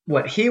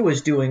what he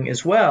was doing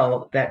as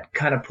well that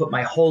kind of put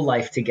my whole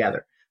life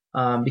together.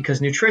 Because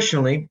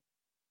nutritionally,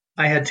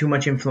 I had too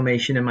much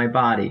inflammation in my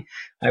body.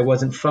 I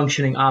wasn't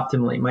functioning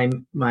optimally.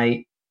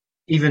 My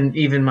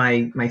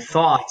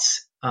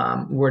thoughts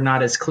were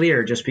not as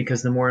clear, just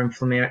because the more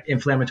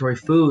inflammatory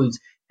foods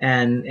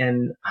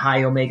and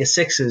high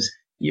omega-6s,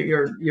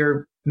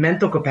 your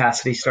mental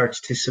capacity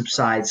starts to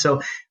subside.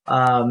 So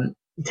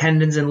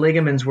tendons and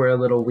ligaments were a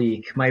little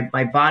weak.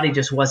 My body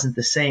just wasn't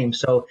the same.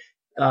 So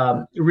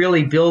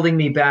really building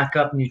me back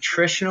up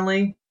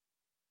nutritionally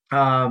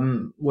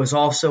was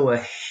also a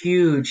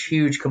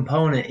huge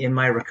component in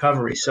my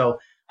recovery. So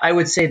I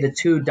would say the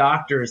two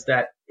doctors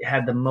that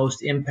had the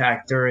most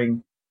impact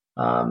during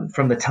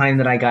from the time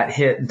that I got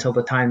hit until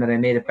the time that I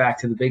made it back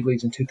to the big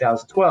leagues in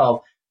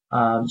 2012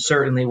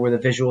 certainly were the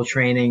visual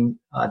training,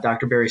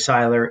 Dr. Barry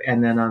Seiler,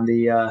 and then on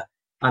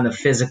the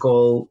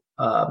physical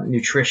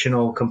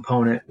nutritional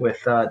component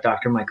with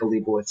Dr. Michael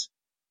Leibowitz.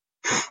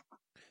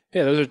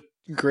 Yeah, those are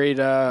great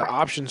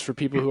options for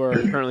people who are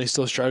currently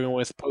still struggling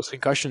with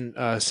post-concussion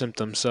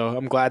symptoms. So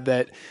I'm glad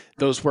that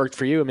those worked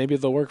for you, and maybe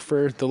they'll work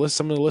for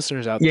some of the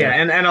listeners out there. Yeah,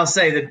 and I'll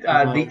say that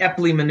the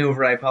Epley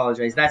maneuver, I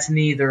apologize, that's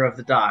neither of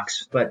the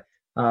docs, but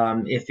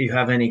if you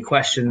have any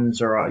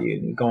questions, or you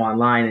can go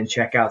online and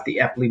check out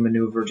the Epley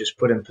maneuver, just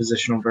put in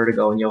positional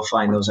vertigo and you'll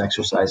find those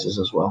exercises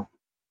as well.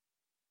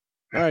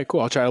 All right, cool.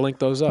 I'll try to link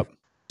those up.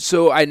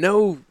 So I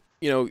know,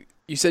 you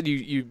said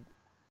you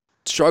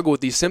struggle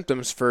with these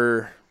symptoms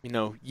for,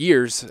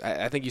 years.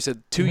 I think you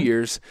said 2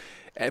 years,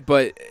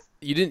 but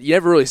you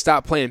never really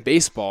stopped playing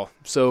baseball.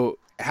 So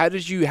how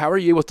are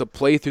you able to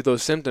play through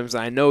those symptoms?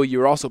 I know you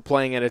were also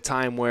playing at a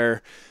time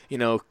where,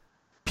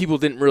 people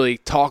didn't really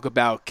talk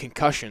about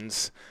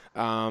concussions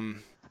the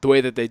way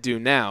that they do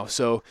now.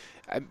 So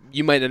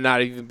you might have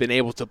not even been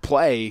able to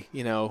play,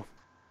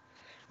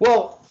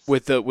 well,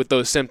 with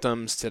those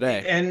symptoms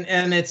today.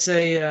 And it's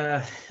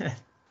a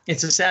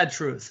sad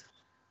truth.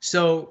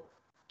 So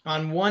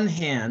on one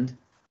hand,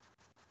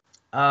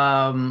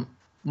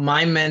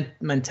 my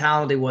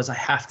mentality was I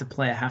have to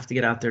play, I have to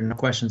get out there, no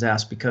questions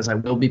asked, because I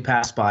will be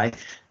passed by.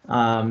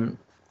 And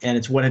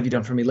it's, what have you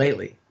done for me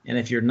lately? And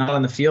if you're not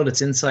on the field,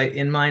 it's in sight,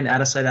 in mind,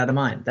 out of sight, out of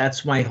mind.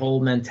 That's my whole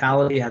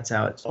mentality. That's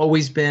how it's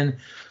always been.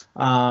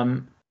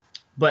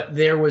 But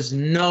there was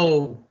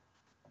no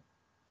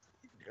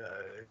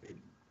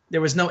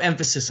there was no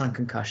emphasis on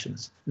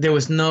concussions. There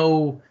was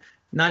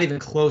not even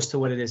close to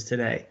what it is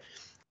today.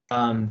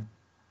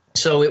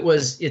 So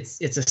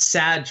it's a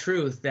sad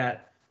truth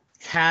that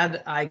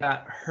had I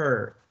got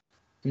hurt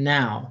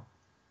now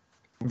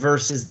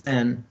versus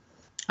then,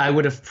 I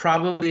would have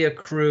probably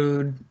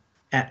accrued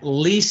at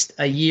least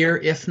a year,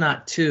 if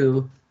not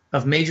two,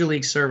 of major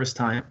league service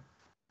time.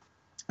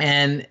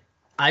 And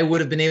I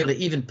would have been able to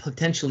even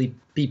potentially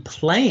be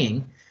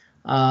playing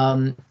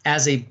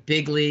as a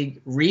big league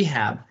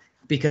rehab,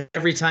 because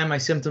every time my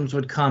symptoms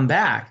would come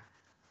back,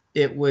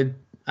 I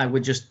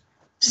would just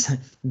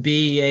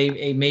be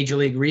a major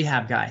league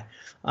rehab guy,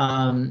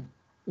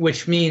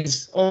 which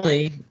means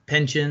only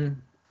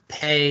pension,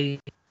 pay,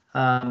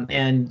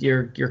 and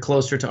you're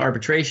closer to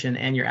arbitration,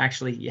 and you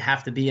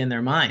have to be in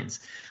their minds.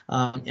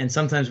 And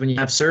sometimes when you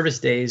have service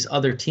days,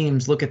 other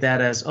teams look at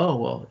that as, oh,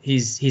 well,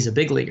 he's a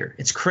big leaguer.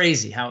 It's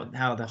crazy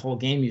how the whole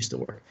game used to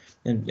work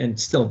and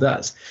still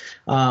does.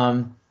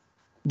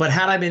 But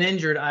had I been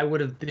injured, I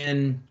would have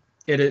been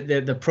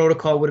the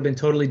protocol would have been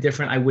totally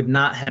different. I would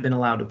not have been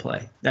allowed to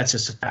play. That's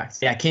just a fact.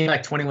 Yeah, I came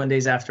back 21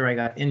 days after I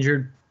got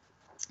injured.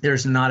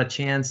 There's not a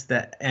chance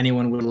that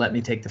anyone would let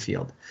me take the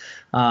field.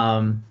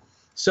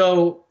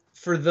 So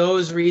for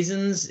those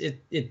reasons,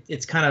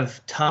 it's kind of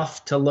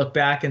tough to look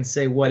back and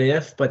say what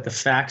if, but the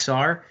facts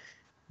are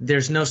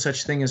there's no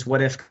such thing as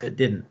what if it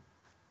didn't,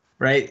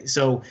 right?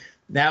 So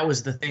that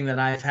was the thing that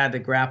I've had to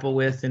grapple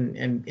with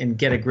and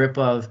get a grip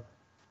of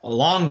a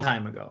long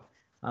time ago.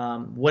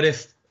 What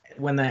if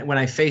when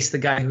I faced the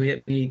guy who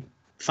hit me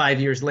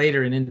 5 years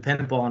later in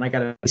independent ball and I got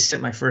to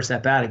sit my first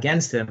at bat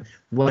against him,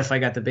 what if I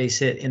got the base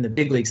hit in the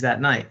big leagues that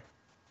night?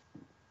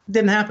 It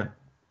didn't happen.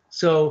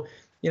 So,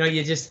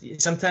 you just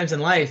sometimes in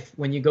life,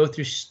 when you go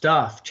through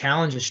stuff,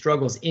 challenges,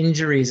 struggles,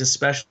 injuries,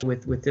 especially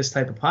with this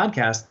type of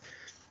podcast,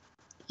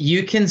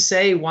 you can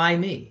say, why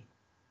me?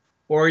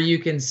 Or you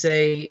can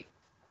say,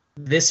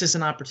 this is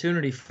an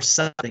opportunity for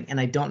something, and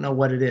I don't know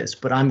what it is,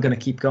 but I'm going to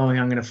keep going.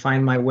 I'm going to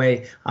find my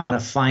way. I'm going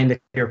to find a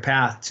clear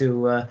path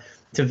to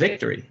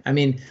victory. I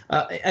mean,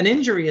 an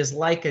injury is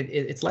like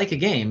it's like a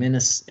game in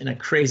a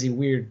crazy,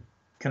 weird,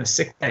 kind of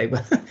sick way,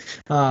 but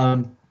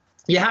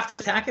you have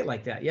to attack it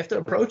like that. You have to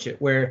approach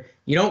it where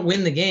you don't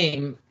win the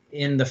game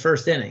in the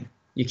first inning.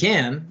 You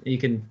can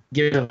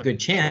give it a good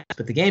chance,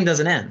 but the game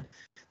doesn't end.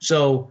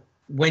 So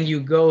when you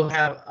go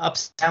have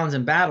ups, downs,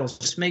 and battles,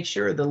 just make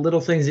sure the little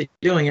things that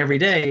you're doing every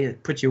day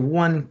put you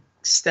one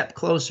step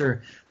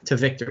closer to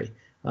victory.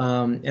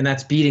 And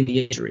that's beating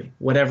the injury,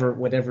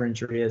 whatever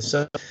injury is.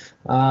 So,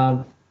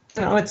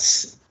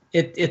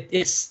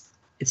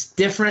 it's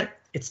different.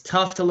 It's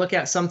tough to look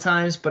at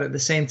sometimes, but at the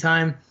same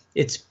time,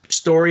 it's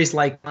stories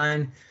like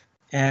mine,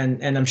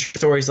 and I'm sure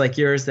stories like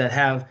yours that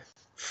have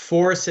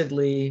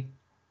forcedly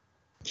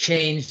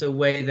changed the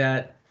way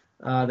that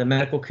the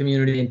medical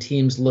community and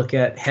teams look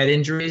at head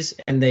injuries,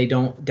 and they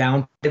don't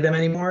downplay them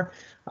anymore.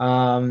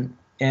 And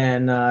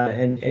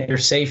you're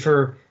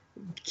safer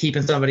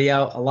keeping somebody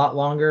out a lot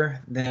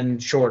longer than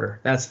shorter.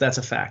 That's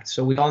a fact.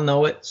 So we all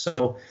know it.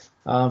 So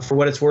for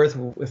what it's worth,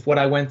 if what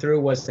I went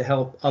through was to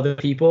help other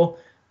people,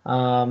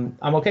 I'm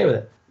okay with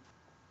it.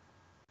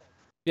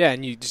 Yeah,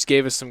 and you just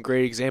gave us some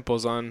great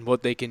examples on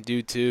what they can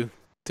do to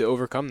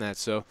overcome that.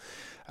 So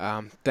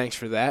thanks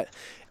for that.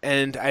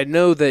 And I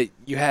know that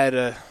you had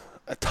a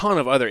ton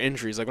of other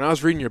injuries. Like when I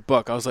was reading your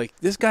book, I was like,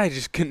 this guy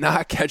just could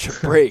not catch a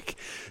break.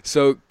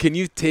 So can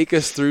you take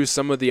us through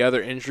some of the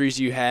other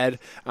injuries you had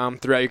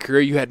throughout your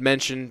career? You had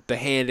mentioned the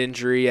hand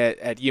injury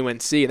at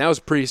UNC, and that was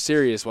pretty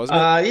serious, wasn't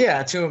it?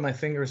 Yeah, two of my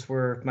fingers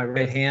my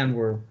right hand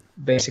were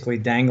basically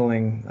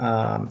dangling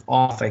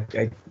off.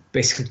 I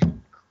basically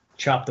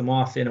chopped them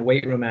off in a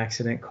weight room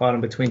accident, caught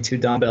them between two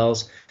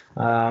dumbbells.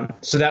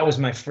 So that was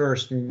my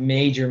first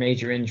major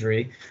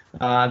injury.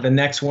 The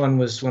next one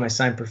was when I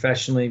signed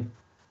professionally.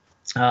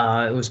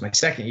 It was my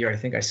second year. I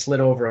think I slid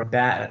over a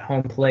bat at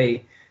home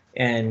plate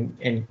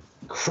and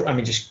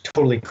just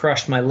totally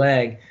crushed my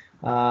leg.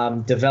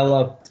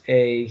 Developed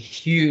a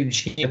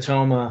huge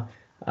hematoma.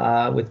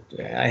 I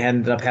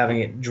ended up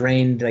having it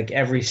drained like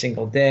every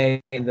single day.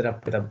 Ended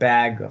up with a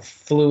bag of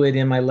fluid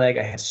in my leg.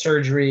 I had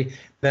surgery.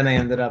 Then I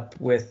ended up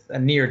with a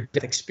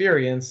near-death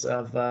experience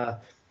of a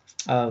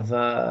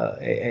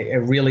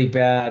really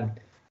bad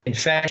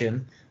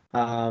infection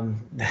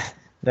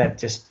that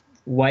just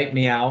wiped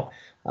me out.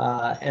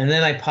 And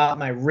then I popped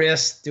my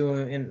wrist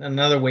doing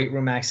another weight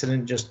room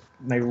accident. Just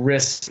my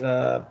wrist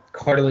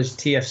cartilage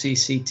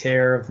TFCC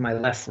tear of my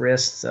left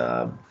wrist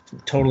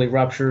totally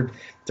ruptured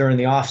during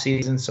the off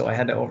season, so I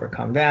had to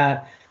overcome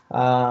that.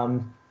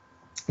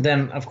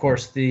 Then of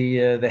course the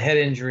head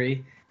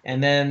injury,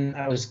 and then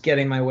I was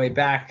getting my way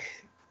back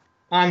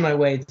on my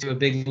way to a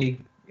big league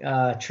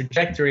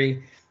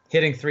trajectory,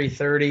 hitting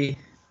 330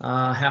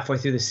 halfway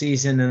through the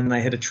season, and I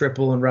hit a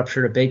triple and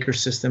ruptured a Baker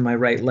cyst in my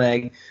right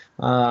leg.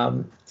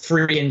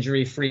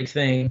 Free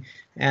thing.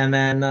 And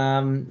then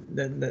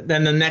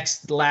the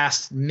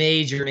last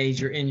major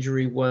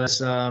injury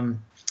was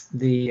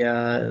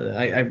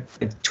I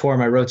tore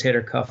my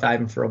rotator cuff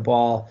diving for a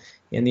ball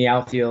in the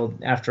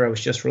outfield after I was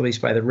just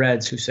released by the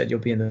Reds, who said you'll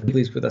be in the big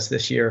leagues with us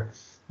this year.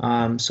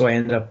 So I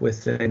ended up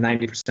with a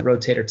 90%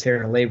 rotator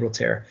tear and a labral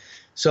tear.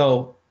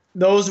 So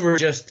those were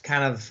just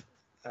kind of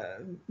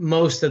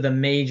most of the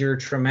major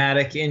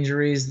traumatic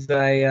injuries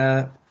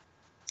that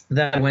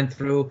I went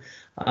through.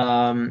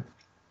 And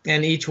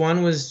each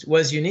one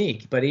was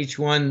unique, but each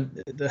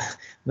one,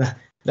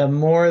 the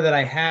more that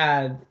I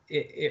had,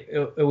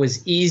 it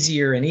was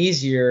easier and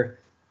easier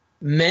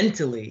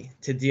mentally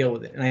to deal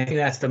with it. And I think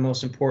that's the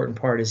most important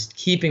part, is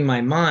keeping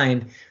my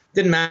mind.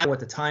 Didn't matter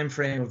what the time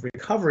frame of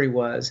recovery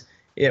was,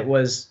 it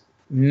was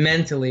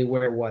mentally,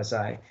 where was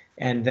I?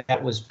 And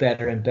that was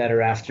better and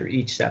better after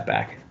each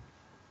setback.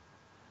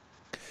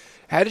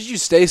 How did you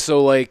stay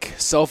so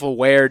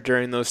self-aware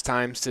during those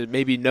times to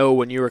maybe know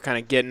when you were kind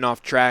of getting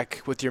off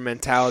track with your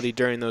mentality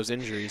during those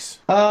injuries?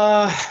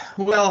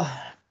 Well,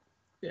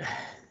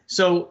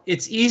 so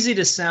it's easy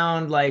to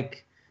sound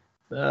like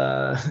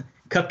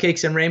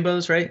cupcakes and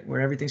rainbows, right? Where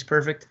everything's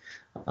perfect.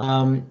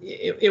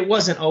 It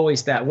wasn't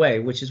always that way,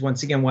 which is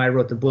once again why I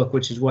wrote the book,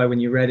 which is why when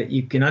you read it,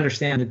 you can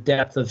understand the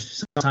depth of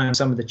sometimes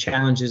some of the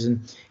challenges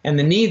and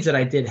the needs that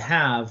I did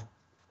have.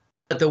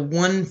 But the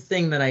one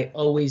thing that I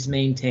always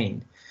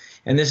maintained,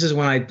 and this is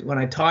when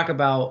I talk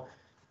about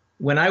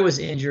when I was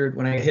injured,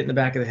 when I got hit in the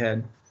back of the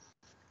head,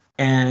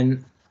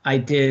 and I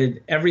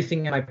did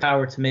everything in my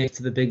power to make it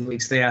to the big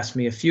leagues. They asked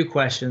me a few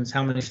questions.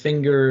 How many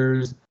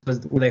fingers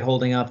were they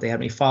holding up? They had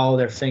me follow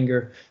their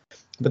finger.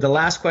 But the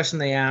last question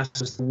they asked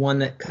was the one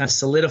that kind of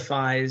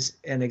solidifies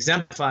and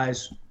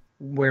exemplifies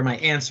where my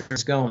answer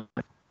is going.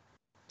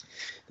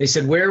 They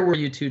said, "Where were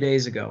you 2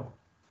 days ago?"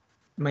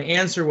 My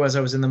answer was,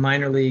 I was in the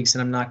minor leagues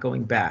and I'm not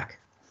going back.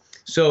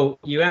 So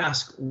you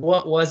ask,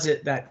 what was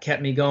it that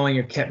kept me going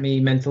or kept me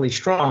mentally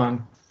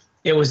strong?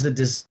 It was the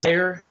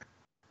desire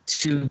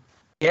to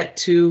get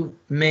to,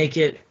 make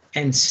it,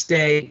 and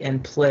stay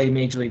and play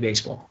Major League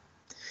Baseball.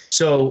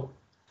 So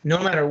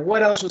no matter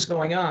what else was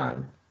going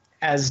on,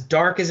 as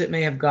dark as it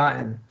may have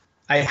gotten,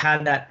 I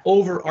had that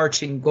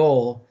overarching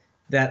goal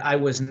that I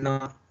was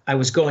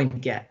going to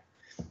get.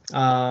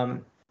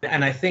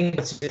 And I think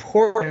what's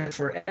important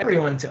for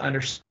everyone to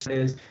understand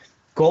is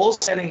goal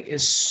setting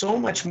is so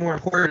much more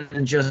important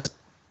than just,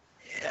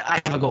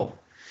 I have a goal.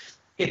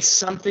 It's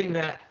something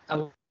that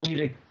allows you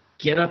to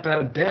get up out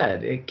of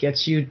bed. It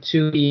gets you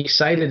to be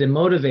excited and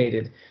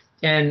motivated.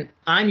 And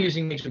I'm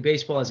using Major League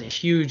Baseball as a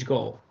huge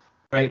goal,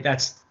 right?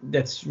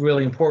 That's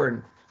really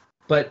important.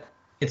 But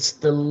it's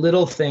the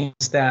little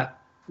things that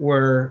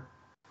were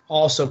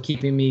also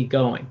keeping me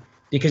going,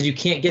 because you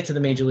can't get to the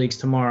major leagues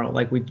tomorrow,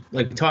 like we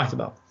talked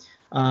about.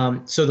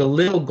 So the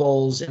little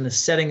goals and the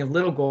setting of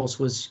little goals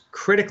was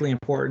critically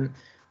important.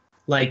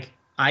 Like,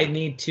 I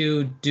need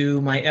to do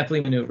my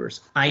Epley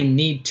maneuvers. I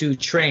need to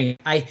train.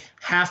 I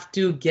have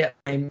to get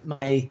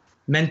my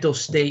mental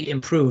state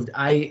improved.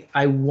 I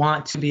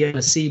want to be able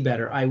to see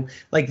better.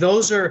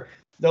 Those are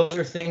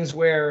things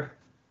where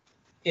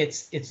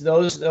it's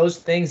those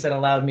things that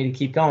allowed me to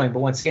keep going. But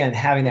once again,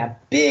 having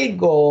that big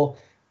goal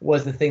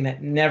was the thing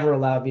that never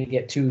allowed me to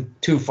get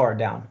too far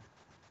down.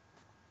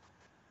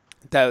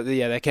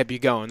 That kept you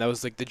going. That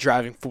was like the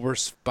driving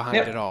force behind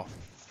it all.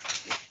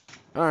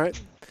 All right.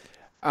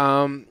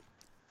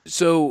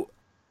 So,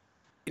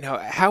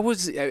 how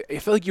was it? I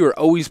feel like you were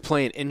always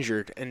playing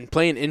injured, and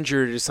playing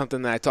injured is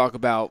something that I talk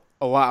about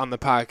a lot on the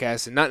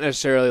podcast, and not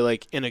necessarily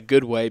like in a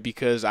good way,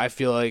 because I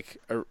feel like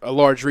a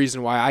large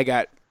reason why I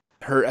got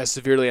hurt as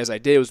severely as I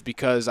did was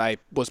because I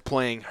was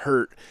playing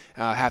hurt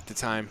half the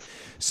time.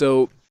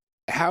 So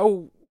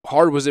how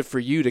hard was it for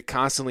you to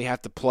constantly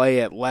have to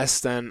play at less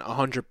than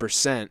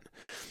 100%?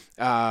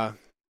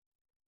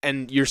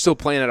 And you're still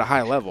playing at a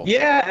high level.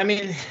 Yeah, I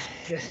mean,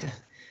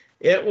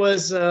 it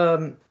was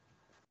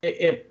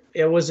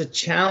it was a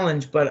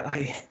challenge, but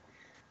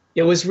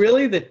it was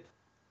really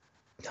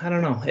I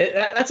don't know.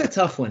 That's a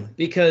tough one,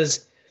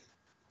 because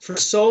for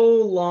so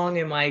long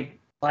in my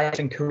life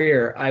and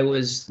career, I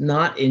was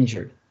not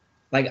injured.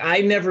 Like,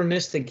 I never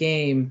missed a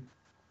game.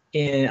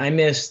 I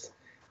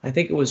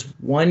think it was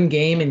one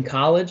game in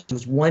college. It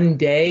was one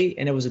day,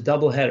 and it was a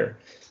doubleheader.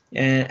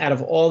 And out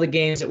of all the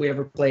games that we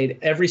ever played,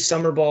 every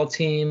summer ball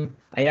team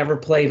I ever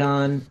played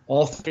on,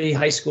 all 3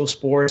 high school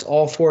sports,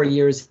 all 4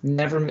 years,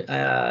 never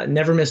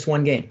missed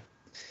one game.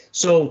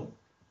 So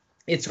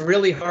it's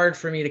really hard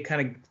for me to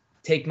kind of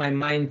take my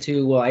mind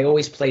to, well, I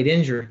always played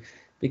injured,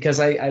 because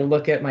I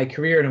look at my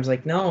career and I was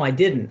like, no, I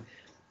didn't.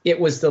 It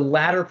was the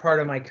latter part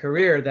of my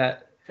career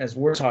that, as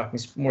we're talking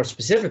more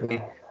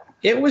specifically,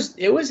 it was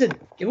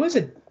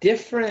a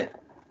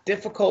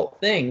difficult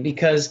thing,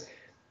 because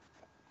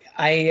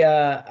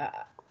I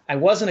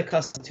wasn't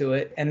accustomed to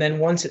it. And then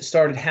once it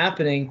started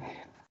happening,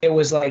 it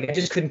was like I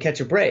just couldn't catch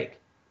a break.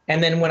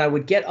 And then when I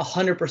would get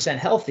 100%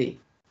 healthy,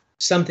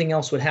 something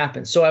else would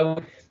happen.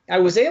 So I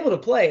was able to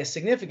play a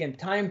significant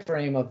time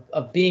frame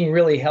of being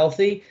really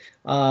healthy.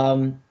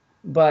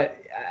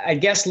 But I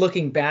guess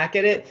looking back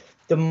at it,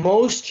 the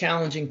most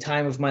challenging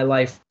time of my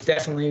life,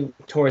 definitely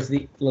towards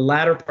the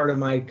latter part of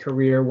my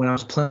career when I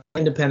was playing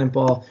independent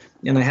ball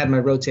and I had my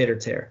rotator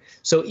tear.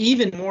 So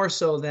even more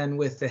so than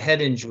with the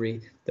head injury,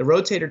 the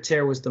rotator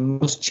tear was the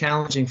most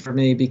challenging for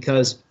me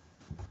because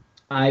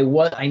I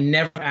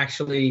never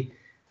actually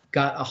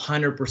got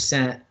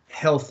 100%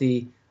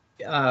 healthy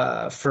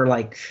for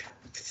like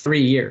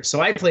 3 years.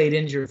 So I played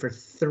injured for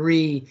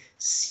 3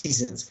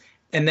 seasons,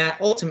 and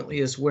that ultimately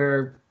is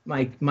where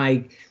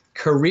my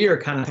career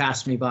kind of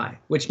passed me by,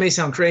 which may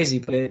sound crazy,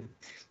 but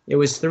it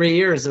was 3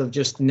 years of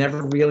just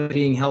never really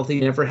being healthy,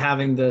 never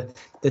having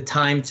the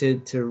time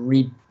to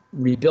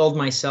rebuild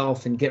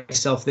myself and get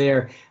myself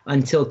there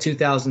until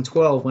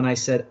 2012 when I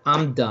said,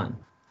 I'm done.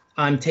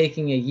 I'm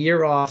taking a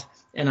year off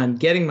and I'm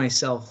getting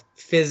myself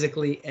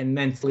physically and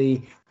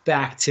mentally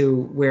back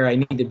to where I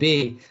need to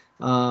be.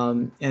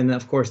 And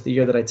of course, the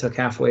year that I took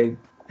half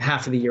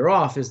of the year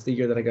off is the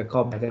year that I got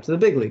called back up to the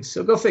big leagues.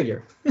 So go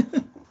figure.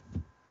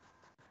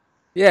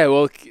 Yeah,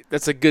 well,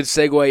 that's a good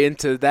segue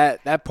into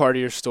that part of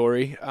your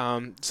story.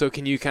 So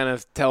can you kind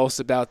of tell us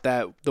about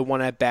the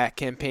one at bat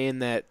campaign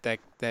that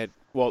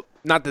well,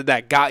 not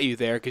that got you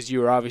there because you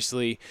were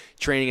obviously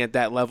training at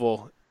that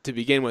level to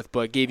begin with,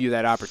 but gave you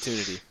that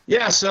opportunity?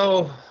 Yeah,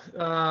 so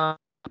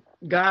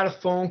got a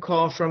phone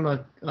call from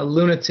a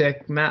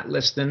lunatic, Matt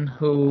Liston,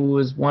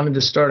 who wanted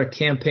to start a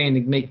campaign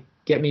to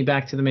get me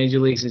back to the major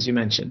leagues, as you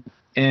mentioned.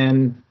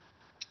 And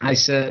I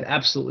said,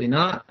 absolutely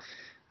not.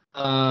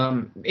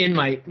 In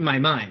my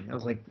mind, I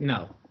was like,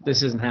 no,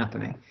 this isn't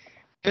happening.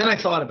 Then I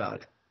thought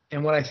about it.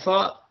 And what I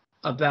thought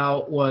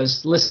about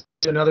was listen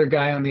to another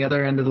guy on the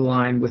other end of the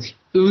line with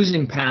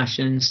oozing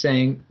passion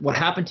saying, what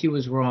happened to you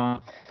was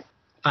wrong.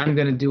 I'm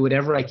going to do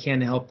whatever I can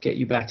to help get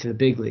you back to the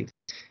big leagues.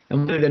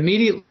 And what it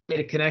immediately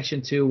made a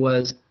connection to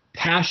was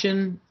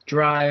passion,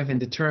 drive, and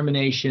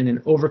determination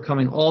and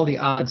overcoming all the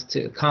odds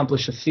to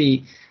accomplish a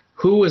feat.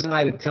 Who was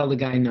I to tell the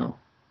guy no?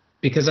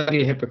 Because I'd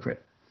be a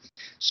hypocrite.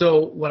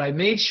 So what I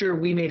made sure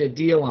we made a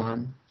deal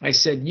on, I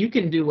said, you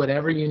can do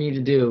whatever you need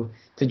to do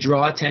to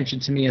draw attention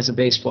to me as a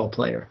baseball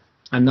player.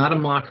 I'm not a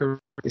mocker.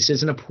 This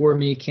isn't a poor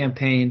me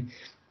campaign.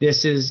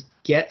 This is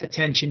get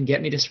attention,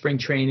 get me to spring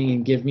training,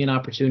 and give me an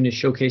opportunity to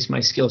showcase my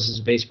skills as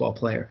a baseball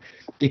player.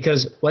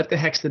 Because what the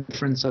heck's the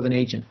difference of an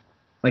agent?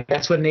 Like,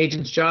 that's what an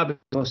agent's job is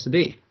supposed to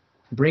be.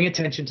 Bring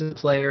attention to the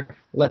player,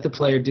 let the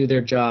player do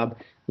their job,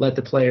 let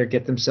the player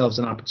get themselves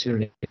an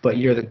opportunity. But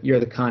you're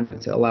the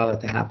conduit to allow that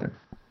to happen.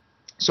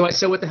 So I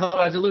said, what the hell do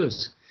I have to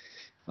lose?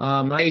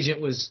 My agent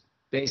was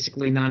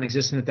basically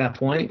non-existent at that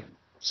point.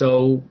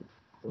 So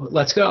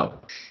let's go.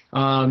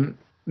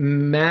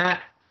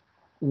 Matt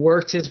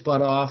worked his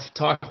butt off,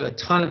 talked to a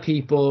ton of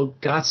people,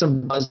 got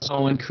some buzz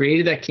going,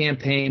 created that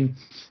campaign,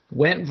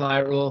 went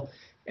viral,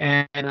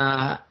 and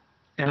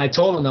I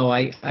told him, though,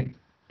 I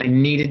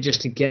needed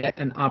just to get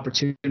an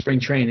opportunity in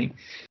spring training.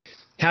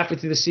 Halfway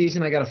through the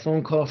season, I got a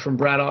phone call from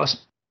Brad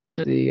Austin,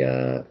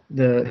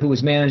 who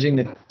was managing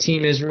the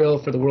Team Israel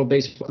for the World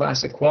Baseball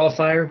Classic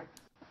qualifier,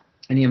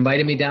 and he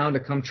invited me down to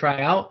come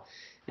try out.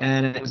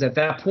 And it was at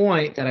that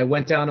point that I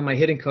went down to my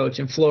hitting coach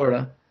in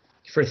Florida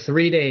for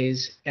 3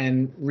 days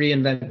and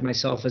reinvented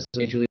myself as a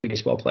Major League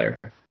Baseball player.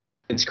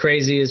 It's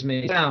crazy as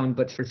may sound,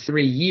 but for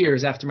 3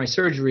 years after my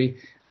surgery,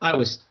 I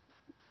was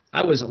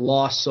a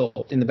lost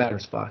soul in the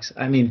batter's box.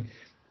 I mean,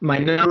 my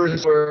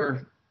numbers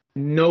were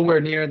nowhere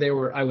near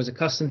I was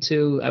accustomed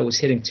to. I was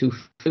hitting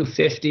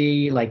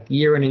 250 like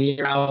year in and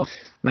year out.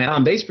 My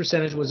on-base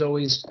percentage was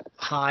always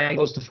high,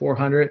 close to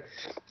 400.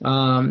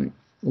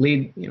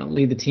 Lead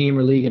the team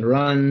or league in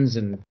runs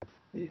and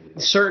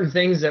certain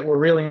things that were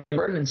really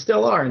important and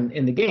still are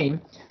in the game,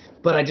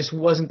 but I just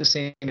wasn't the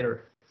same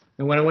hitter.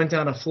 And when I went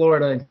down to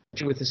Florida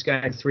and with this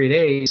guy in 3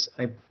 days,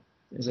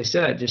 as I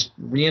said, just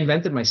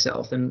reinvented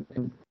myself and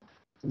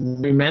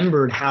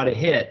remembered how to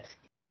hit,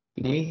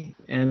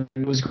 and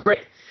it was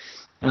great.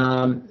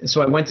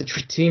 So I went to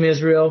Team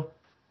Israel,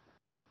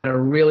 had a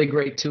really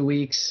great 2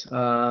 weeks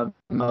of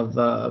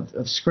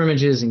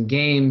scrimmages and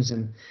games,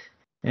 and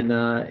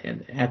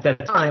at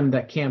that time,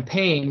 that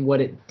campaign,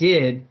 what it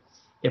did,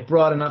 it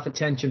brought enough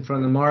attention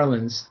from the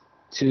Marlins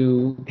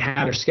to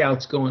have their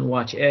scouts go and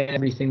watch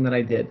everything that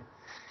I did.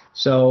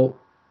 So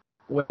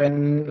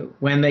when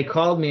they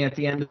called me at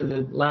the end of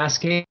the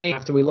last game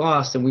after we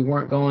lost and we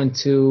weren't going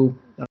to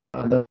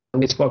the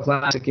Baseball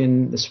Classic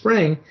in the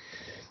spring,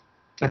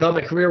 I thought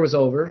my career was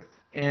over,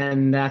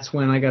 and that's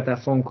when I got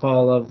that phone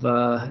call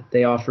of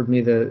they offered me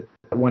the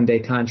one-day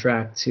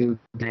contract to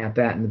at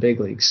bat in the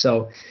big leagues.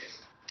 So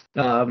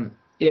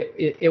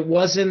it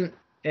wasn't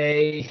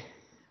a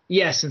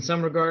yes in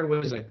some regard.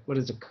 What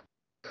is it?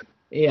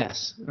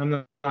 Yes,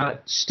 I'm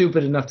not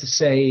stupid enough to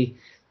say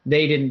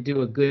they didn't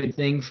do a good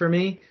thing for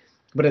me,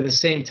 but at the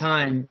same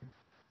time,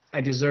 I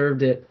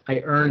deserved it.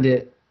 I earned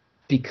it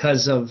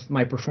because of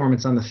my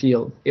performance on the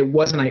field. It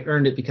wasn't I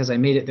earned it because I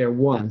made it there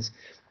once.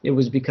 It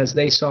was because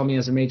they saw me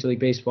as a Major League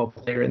Baseball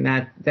player, and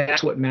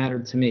that's what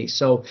mattered to me.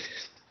 So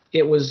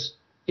it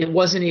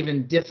wasn't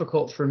even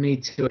difficult for me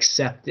to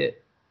accept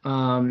it,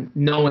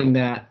 knowing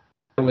that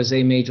I was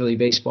a Major League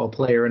Baseball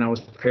player and I was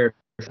prepared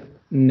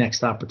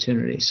next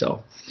opportunity.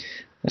 So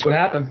that's what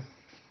happened.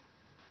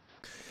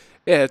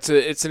 Yeah,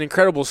 it's an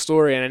incredible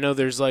story, and I know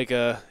there's like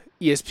a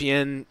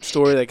ESPN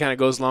story that kind of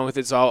goes along with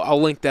it. So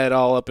I'll link that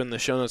all up in the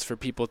show notes for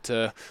people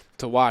to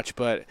watch.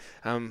 But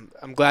I'm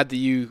glad that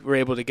you were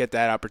able to get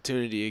that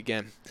opportunity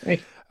again.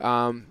 Thanks.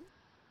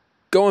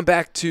 Going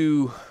back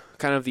to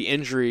kind of the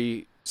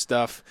injury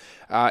stuff,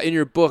 in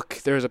your book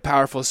there's a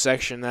powerful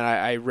section that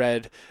I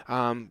read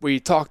where you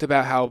talked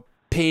about how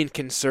pain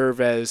can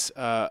serve as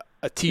a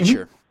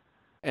teacher. Mm-hmm.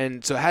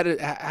 And so how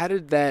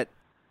did that,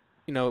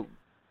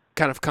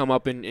 kind of come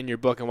up in your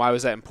book, and why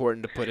was that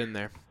important to put in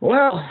there?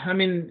 Well, I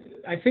mean,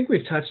 I think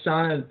we've touched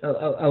on it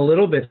a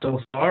little bit so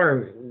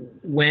far.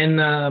 When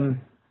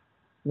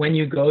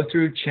you go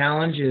through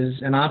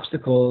challenges and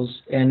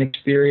obstacles and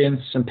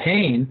experience some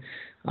pain,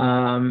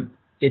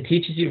 it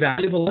teaches you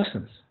valuable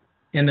lessons.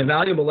 And the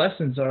valuable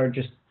lessons are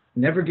just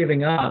never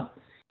giving up,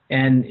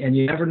 and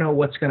you never know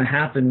what's going to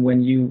happen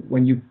when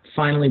you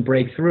finally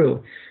break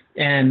through.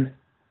 And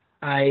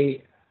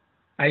I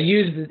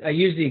use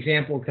the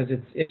example because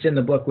it's in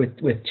the book with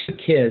two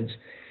kids,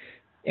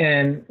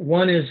 and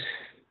one is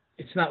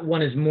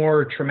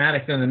more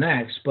traumatic than the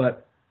next.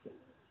 But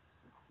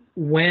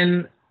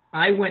when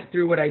I went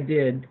through what I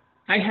did,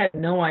 I had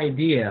no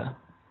idea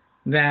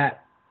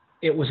that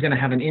it was going to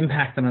have an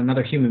impact on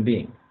another human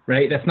being.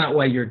 Right? That's not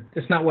why you're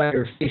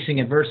facing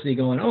adversity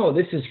going, oh,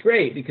 this is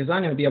great because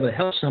I'm going to be able to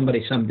help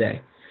somebody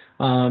someday.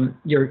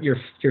 You're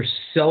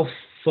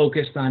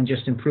self-focused on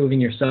just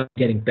improving yourself,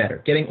 getting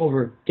better,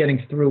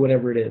 getting through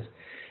whatever it is.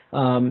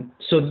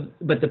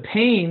 But the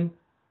pain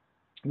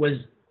was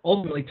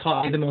ultimately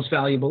taught me the most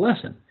valuable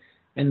lesson.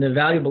 And the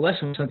valuable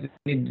lesson was something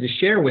I needed to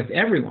share with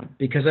everyone,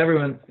 because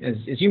everyone, as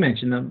you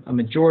mentioned, a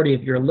majority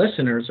of your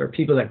listeners are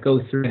people that go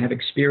through and have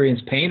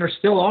experienced pain or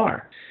still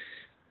are.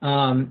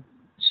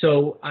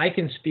 So I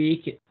can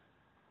speak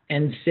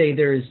and say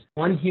there's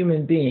one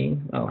human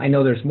being, well, I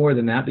know there's more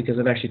than that because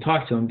I've actually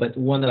talked to him, but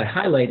the one that I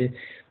highlighted,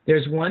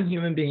 there's one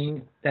human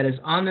being that is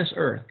on this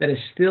earth that is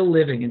still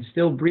living and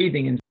still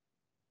breathing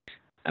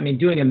and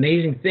doing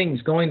amazing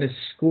things, going to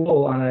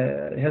school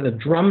has a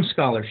drum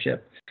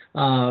scholarship,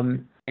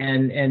 and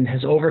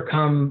has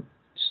overcome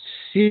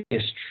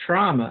serious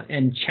trauma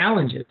and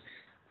challenges,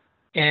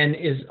 and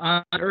is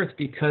on earth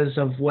because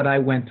of what I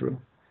went through.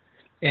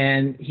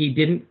 And he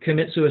didn't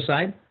commit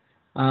suicide,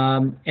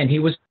 and he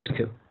was going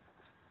to.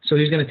 So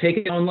he was going to take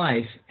his own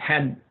life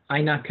had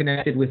I not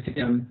connected with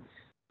him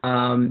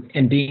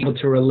and being able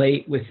to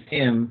relate with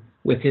him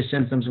with his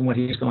symptoms and what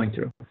he was going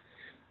through.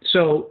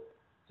 So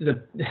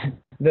the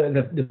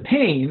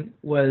pain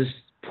was,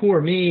 poor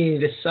me,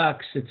 this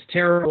sucks, it's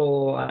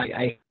terrible,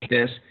 I hate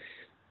this.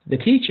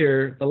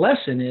 The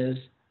lesson is,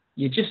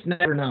 you just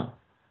never know.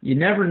 You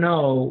never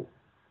know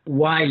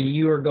why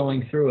you are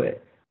going through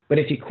it. But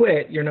if you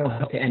quit, you're no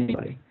help to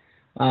anybody.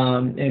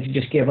 And if you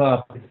just give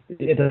up,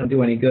 it doesn't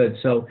do any good.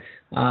 So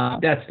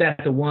that's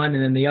the one.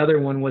 And then the other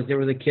one was, there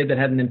was a kid that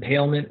had an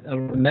impalement, a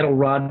metal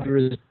rod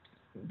through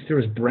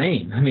his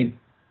brain. I mean,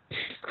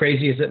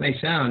 crazy as it may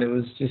sound, it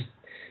was just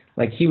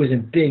like he was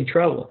in big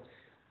trouble.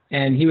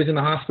 And he was in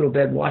the hospital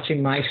bed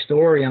watching my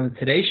story on the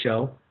Today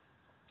Show.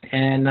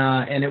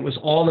 And it was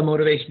all the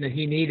motivation that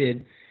he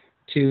needed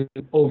to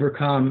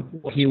overcome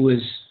what he was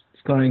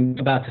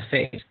about to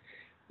face.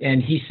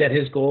 And he set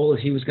his goal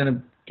as he was going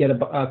to get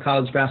a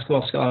college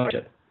basketball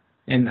scholarship.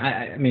 And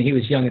I mean, he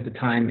was young at the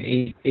time,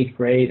 eighth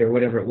grade or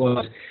whatever it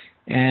was.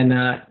 And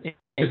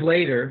years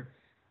later,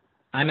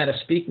 I'm at a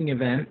speaking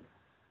event,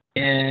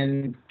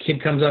 and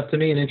kid comes up to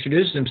me and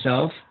introduces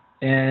himself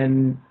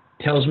and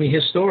tells me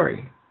his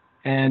story,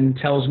 and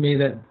tells me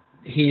that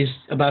he's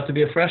about to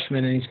be a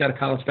freshman and he's got a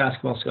college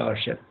basketball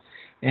scholarship.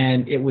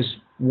 And it was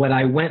what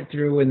I went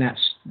through in that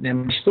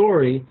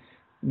story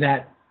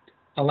that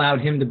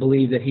allowed him to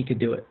believe that he could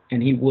do it,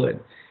 and he would.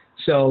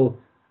 So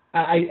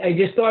I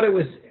just thought it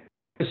was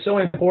so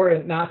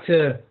important not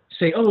to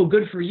say, oh,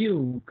 good for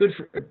you, good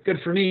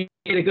for me,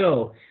 way to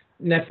go.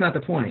 And that's not the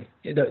point.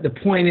 The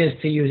point is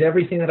to use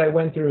everything that I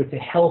went through to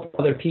help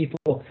other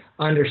people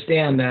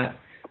understand that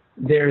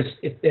there's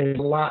a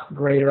lot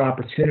greater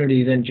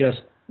opportunity than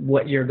just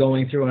what you're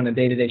going through on a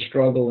day-to-day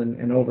struggle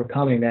and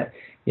overcoming that.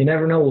 You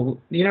never know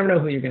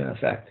who you're going to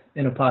affect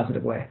in a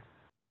positive way.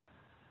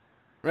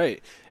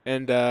 Right.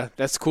 And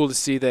that's cool to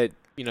see that,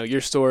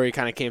 your story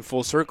kind of came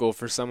full circle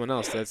for someone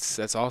else.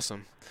 That's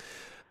awesome.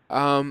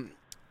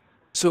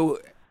 So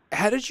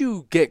how did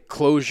you get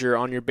closure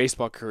on your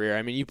baseball career?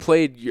 I mean, you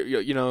played,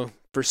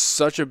 for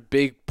such a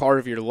big part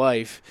of your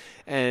life,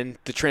 and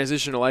the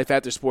transition to life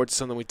after sports is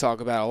something we talk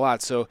about a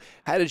lot. So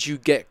how did you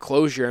get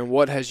closure, and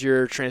what has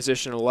your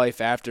transition to life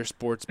after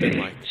sports been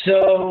like?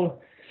 So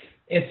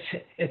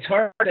it's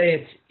hard to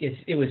say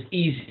it was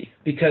easy,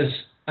 because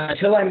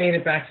until I made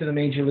it back to the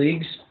major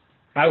leagues,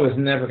 I was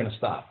never going to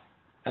stop.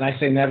 And I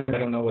say never, I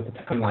don't know what the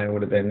timeline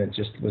would have been. It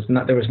just was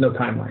not, there was no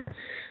timeline.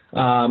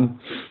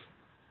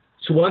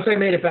 So once I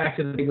made it back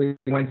to the big league,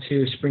 I went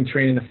to spring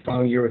training the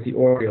following year with the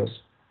Orioles.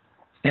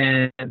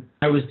 And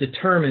I was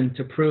determined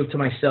to prove to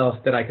myself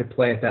that I could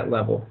play at that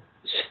level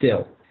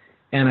still.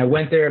 And I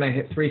went there and I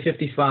hit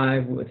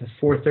 355 with a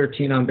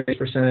 413 on base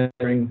percentage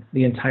during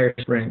the entire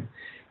spring,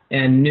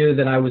 and knew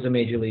that I was a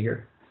major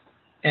leaguer.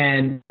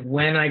 And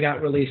when I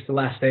got released the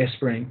last day of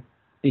spring,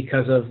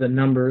 because of the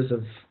numbers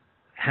of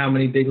how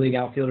many big league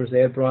outfielders they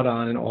had brought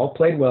on, and all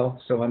played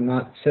well, so I'm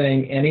not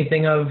saying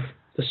anything of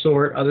the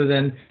sort other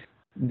than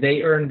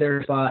they earned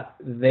their spot,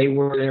 they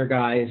were their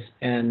guys,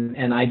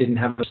 and I didn't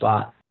have a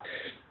spot.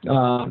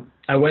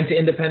 I went to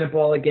independent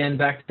ball again,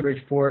 back to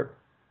Bridgeport,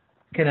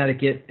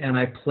 Connecticut, and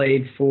I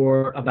played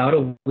for about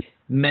a week,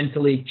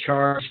 mentally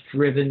charged,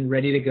 driven,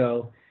 ready to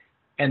go.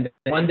 And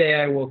one day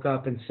I woke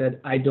up and said,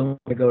 I don't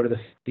want to go to the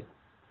field.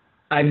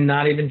 I'm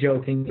not even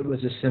joking. It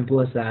was as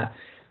simple as that.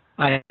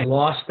 I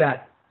lost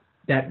that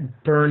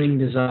burning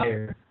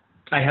desire.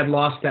 I had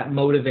lost that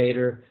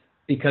motivator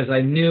because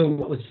I knew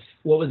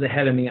what was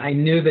ahead of me. I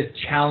knew the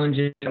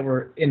challenges that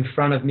were in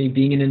front of me,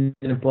 being in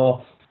independent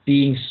ball,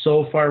 being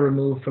so far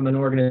removed from an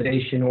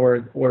organization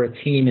or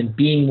a team, and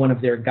being one of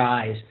their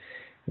guys,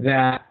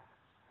 that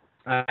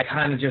I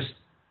kind of just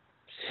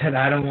said,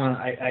 I don't want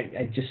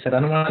to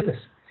do this.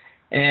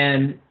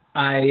 And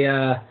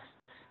I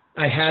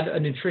had a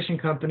nutrition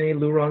company,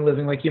 Lurong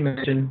Living, like you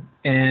mentioned,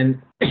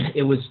 and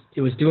it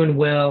was doing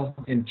well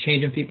and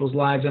changing people's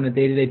lives on a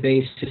day-to-day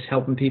basis, just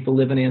helping people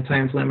live an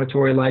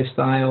anti-inflammatory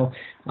lifestyle,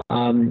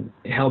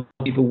 help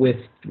people with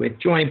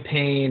joint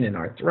pain and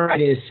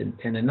arthritis and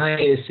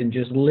tendonitis, and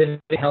just live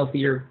a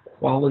healthier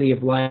quality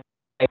of life,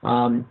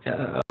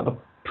 a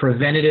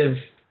preventative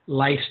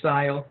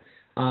lifestyle.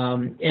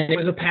 And it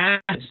was a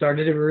passion. It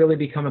started to really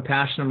become a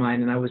passion of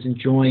mine, and I was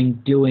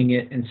enjoying doing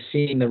it and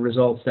seeing the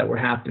results that were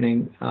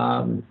happening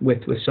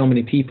with so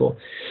many people.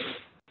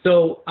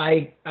 So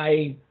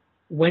I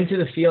went to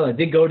the field. I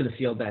did go to the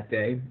field that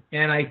day,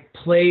 and I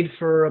played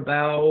for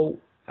about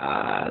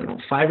 5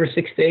 or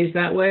 6 days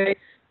that way,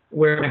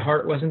 where my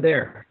heart wasn't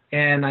there,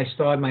 and I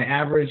saw my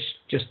average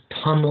just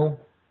tumble,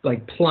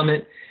 like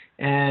plummet,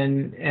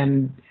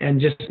 and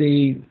just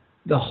the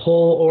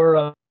whole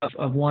aura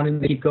of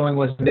wanting to keep going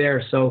wasn't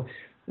there. So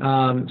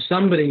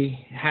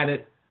somebody had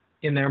it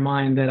in their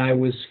mind that I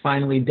was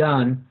finally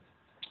done,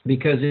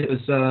 because it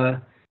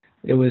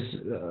was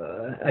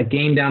a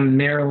game down in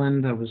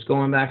Maryland. I was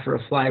going back for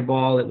a fly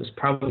ball. It was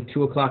probably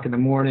 2:00 in the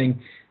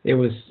morning. I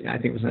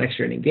think it was an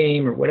extra inning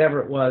game or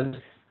whatever it was.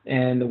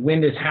 And the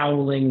wind is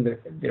howling.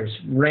 There's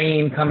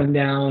rain coming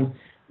down.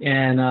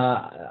 And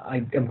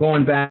I'm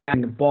going back,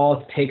 and the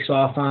ball takes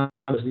off on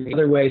the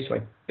other way. So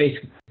I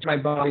basically put my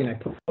body, and I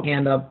put my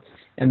hand up,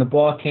 and the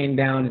ball came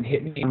down and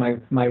hit me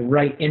on my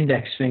right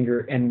index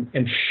finger and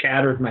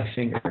shattered my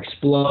finger,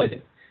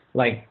 exploded,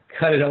 like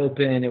cut it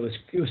open. It was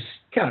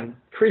kind of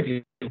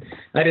creepy.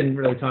 I didn't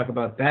really talk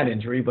about that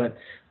injury, but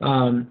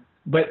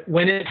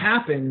when it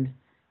happened,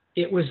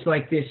 it was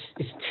like this,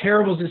 as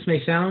terrible as this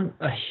may sound,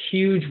 a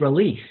huge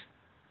relief.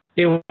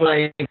 It was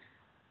like,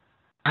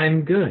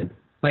 I'm good.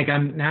 Like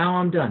I'm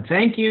done.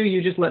 Thank you.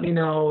 You just let me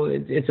know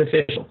it's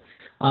official.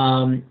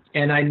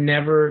 And I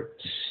never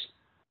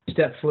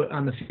stepped foot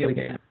on the field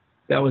again.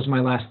 That was my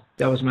last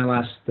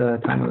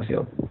time on the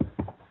field.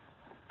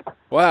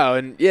 Wow,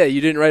 and yeah, you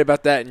didn't write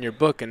about that in your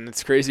book, and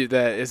it's crazy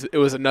that it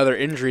was another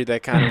injury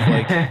that kind of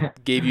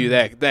like gave you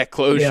that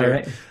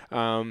closure.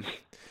 Yeah, right.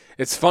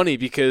 It's funny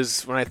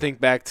because when I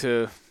think back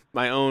to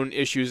my own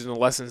issues and the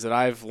lessons that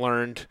I've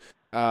learned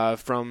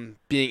from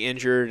being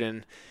injured,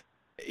 and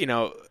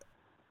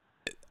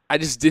I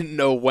just didn't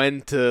know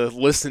when to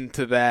listen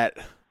to that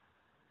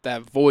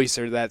voice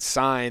or that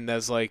sign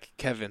that's like,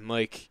 Kevin,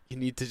 like you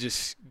need to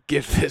just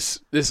give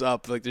this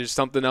up. Like there's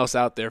something else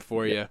out there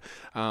for you.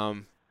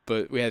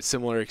 But we had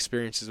similar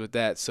experiences with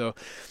that. So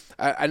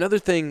another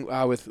thing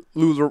with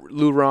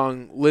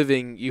Lurong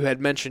Living, you had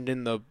mentioned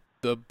in the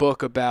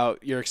book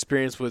about your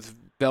experience with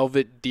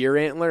velvet deer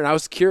antler, and I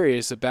was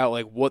curious about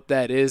like what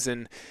that is,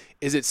 and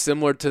is it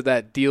similar to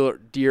that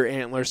deer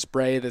antler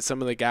spray that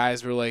some of the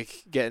guys were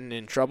like getting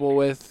in trouble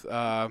with?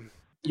 I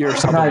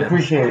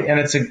appreciate it, and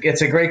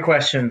it's a great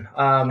question.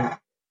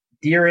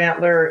 Deer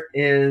antler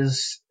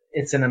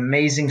it's an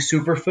amazing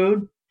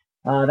superfood.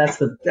 That's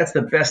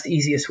the best,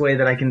 easiest way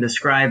that I can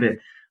describe it.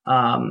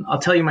 I'll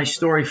tell you my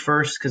story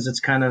first, because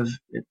it's kind of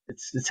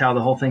it's how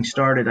the whole thing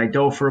started. I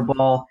dove for a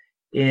ball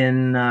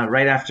in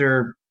right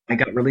after I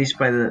got released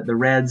by the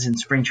Reds in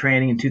spring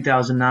training in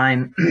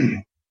 2009,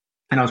 and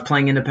I was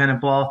playing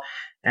independent ball,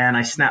 and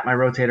I snapped my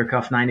rotator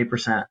cuff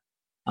 90%.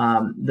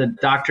 The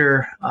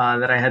doctor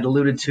that I had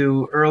alluded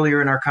to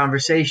earlier in our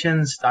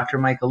conversations, Dr.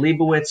 Michael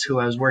Leibowitz, who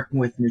I was working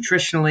with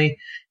nutritionally,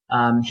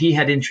 he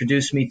had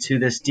introduced me to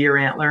this deer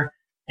antler.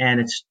 And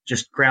it's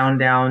just ground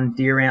down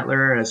deer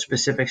antler at a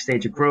specific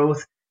stage of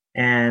growth.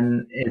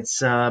 And it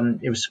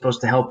was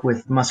supposed to help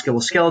with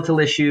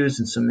musculoskeletal issues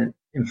and some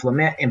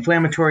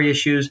inflammatory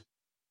issues.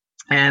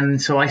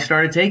 And so I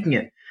started taking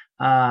it.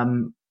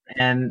 And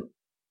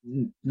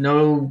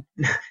no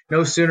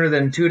sooner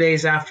than 2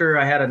 days after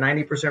I had a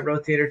 90%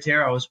 rotator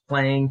tear, I was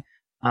playing.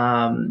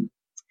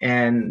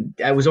 And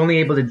I was only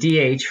able to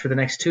DH for the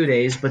next 2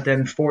 days. But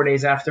then 4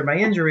 days after my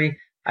injury,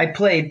 I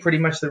played pretty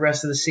much the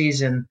rest of the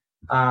season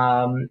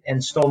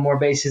and stole more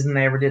bases than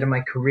I ever did in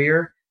my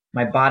career.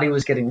 My body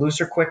was getting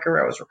looser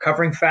quicker. I was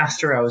recovering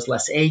faster. I was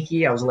less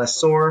achy. I was less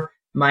sore.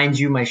 Mind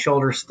you, my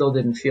shoulder still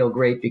didn't feel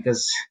great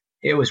because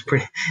it was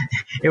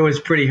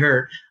pretty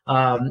hurt.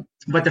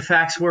 But the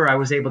facts were I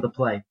was able to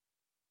play.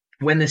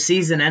 When the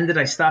season ended,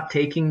 I stopped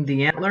taking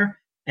the antler,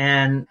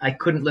 and I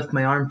couldn't lift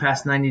my arm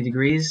past 90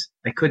 degrees.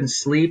 I couldn't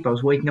sleep. I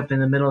was waking up in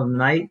the middle of the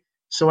night.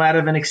 So out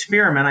of an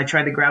experiment, I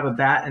tried to grab a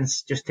bat and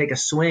just take a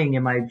swing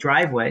in my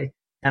driveway.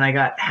 And I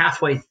got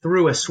halfway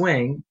through a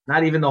swing,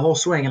 not even the whole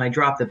swing, and I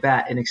dropped the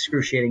bat in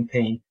excruciating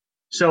pain.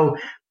 So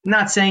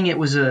not saying it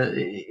was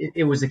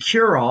a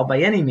cure-all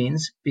by any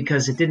means,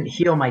 because it didn't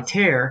heal my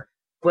tear,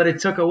 but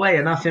it took away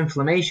enough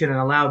inflammation and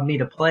allowed me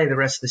to play the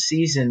rest of the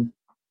season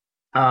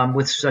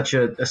with such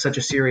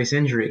a serious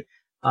injury.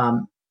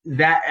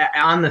 That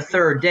on the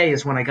third day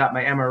is when I got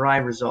my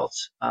MRI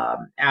results.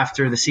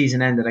 After the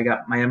season ended, I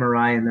got my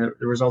MRI, and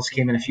the results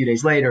came in a few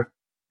days later.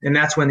 And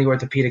that's when the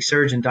orthopedic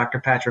surgeon, Dr.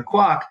 Patrick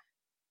Kwok,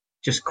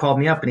 just called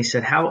me up and he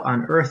said, "How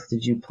on earth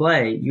did you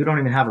play? You don't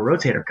even have a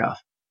rotator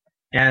cuff."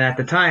 And at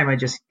the time, I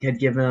just had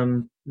given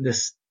him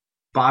this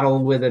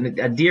bottle with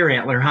a deer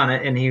antler on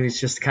it, and he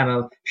was just kind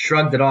of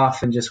shrugged it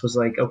off and just was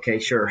like, "Okay,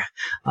 sure."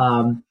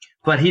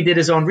 But he did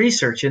his own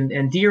research,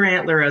 and deer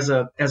antler as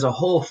a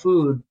whole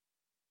food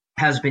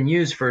has been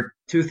used for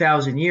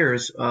 2,000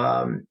 years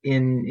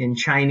in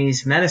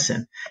Chinese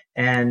medicine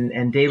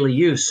and daily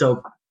use.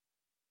 So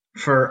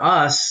for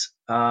us,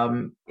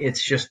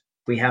 it's just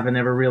we haven't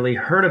ever really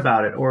heard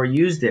about it or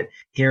used it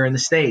here in the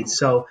States.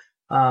 So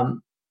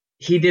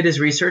he did his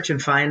research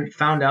and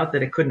found out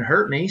that it couldn't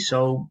hurt me.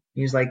 So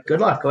he's like, "Good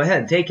luck, go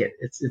ahead, take it.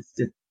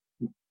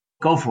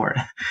 Go for it."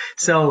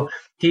 So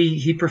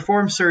he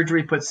performed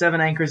surgery, put 7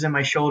 anchors in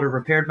my shoulder,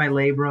 repaired my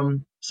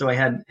labrum. So I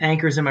had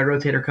anchors in my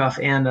rotator cuff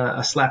and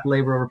a slap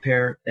labral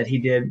repair that he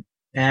did,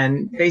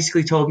 and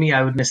basically told me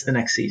I would miss the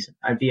next season.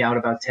 I'd be out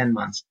about 10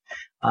 months.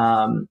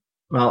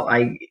 Well,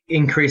 I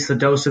increased the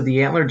dose of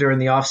the antler during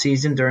the off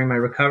season during my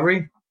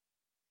recovery,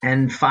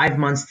 and 5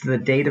 months to the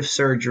date of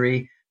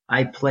surgery,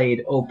 I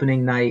played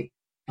opening night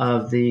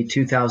of the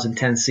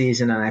 2010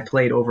 season, and I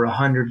played over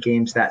 100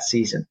 games that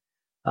season.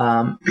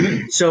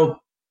 So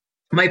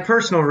my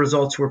personal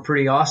results were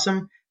pretty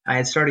awesome. I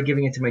had started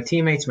giving it to my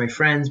teammates, my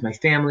friends, my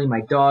family,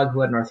 my dog who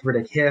had an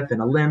arthritic hip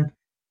and a limp,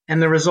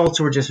 and the results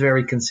were just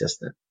very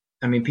consistent.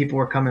 I mean, people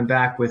were coming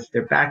back with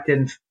their back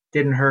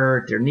didn't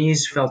hurt, their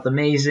knees felt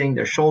amazing,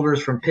 their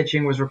shoulders from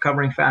pitching was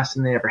recovering faster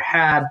than they ever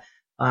had.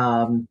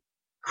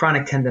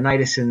 Chronic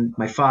tendonitis in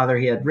my father,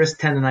 he had wrist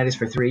tendonitis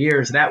for 3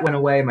 years. That went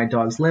away. My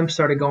dog's limp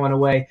started going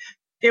away.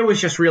 It was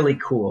just really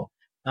cool.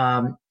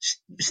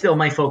 Still,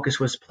 my focus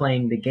was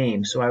playing the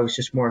game, so I was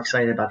just more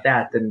excited about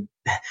that than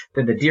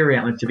the deer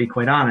antler, to be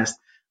quite honest.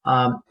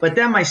 But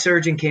then my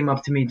surgeon came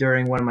up to me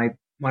during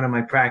one of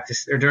my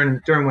practice, or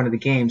during one of the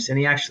games, and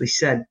he actually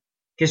said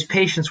his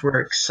patients were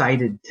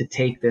excited to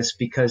take this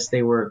because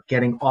they were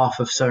getting off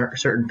of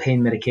certain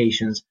pain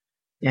medications.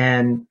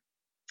 And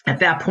at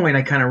that point,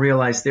 I kind of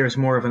realized there's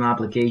more of an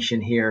obligation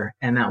here,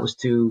 and that was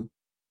to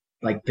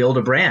like build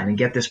a brand and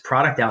get this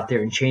product out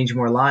there and change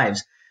more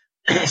lives.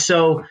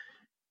 So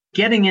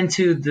getting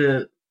into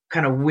the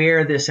kind of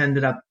where this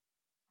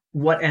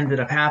what ended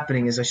up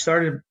happening is I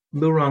started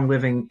Lurong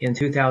Living in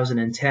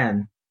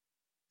 2010,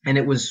 and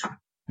it was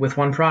with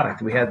one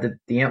product. We had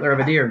the antler of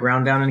a deer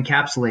ground down and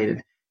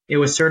encapsulated. It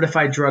was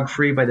certified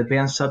drug-free by the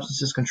Banned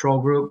Substances Control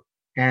Group,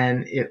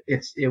 and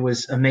it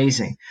was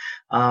amazing.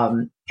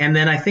 And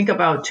then I think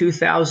about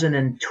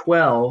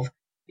 2012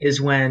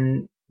 is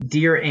when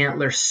deer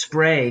antler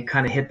spray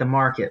kind of hit the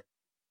market.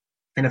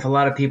 And if a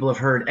lot of people have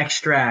heard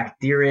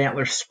extract, deer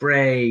antler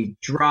spray,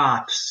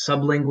 drops,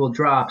 sublingual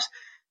drops,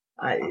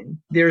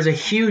 there's a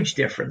huge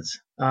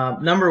difference.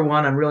 Number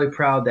one, I'm really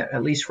proud that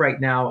at least right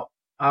now,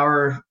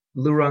 our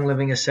Lurong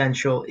Living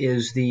Essential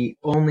is the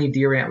only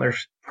deer antler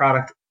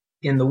product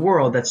in the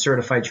world that's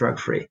certified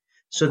drug-free.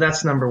 So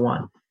that's number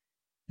one.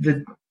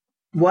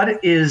 What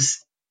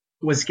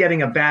was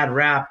getting a bad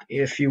rap,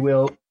 if you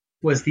will,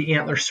 was the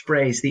antler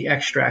sprays, the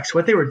extracts.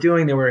 What they were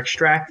doing, they were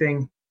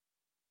extracting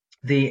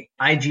the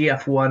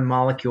IGF-1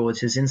 molecule,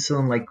 which is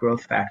insulin-like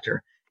growth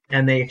factor,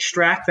 and they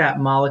extract that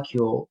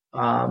molecule.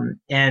 And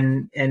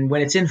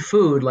when it's in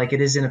food, like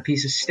it is in a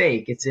piece of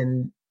steak, it's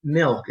in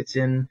milk, it's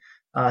in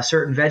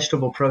certain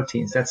vegetable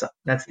proteins. That's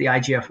the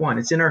IGF-1.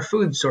 It's in our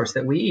food source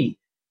that we eat.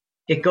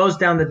 It goes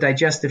down the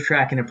digestive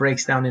tract and it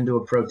breaks down into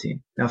a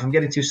protein. Now, if I'm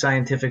getting too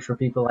scientific for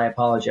people, I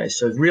apologize.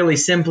 So really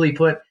simply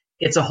put,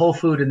 it's a whole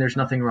food and there's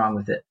nothing wrong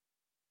with it.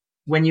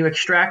 When you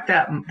extract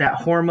that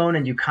hormone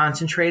and you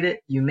concentrate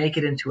it, you make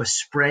it into a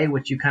spray,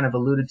 which you kind of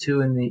alluded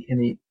to in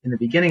the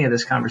beginning of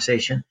this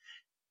conversation.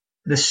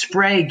 The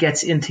spray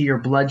gets into your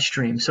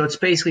bloodstream. So it's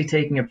basically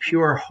taking a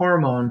pure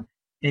hormone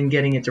and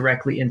getting it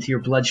directly into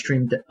your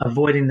bloodstream,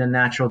 avoiding the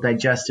natural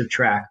digestive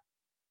tract.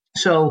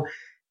 So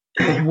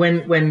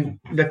when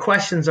the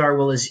questions are,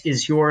 well,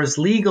 is yours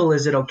legal?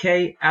 Is it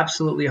okay?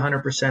 Absolutely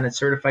 100%. It's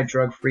certified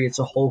drug-free. It's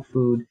a whole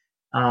food.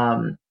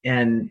 And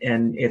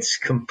it's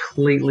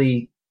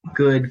completely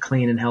good,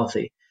 clean, and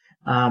healthy.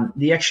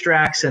 The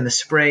extracts and the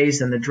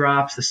sprays and the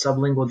drops, the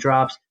sublingual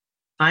drops,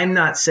 I'm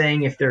not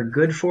saying if they're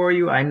good for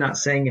you. I'm not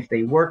saying if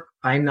they work.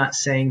 I'm not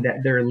saying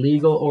that they're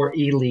legal or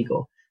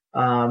illegal.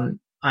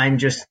 I'm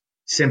just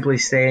simply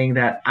saying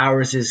that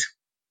ours is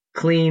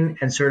clean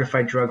and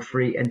certified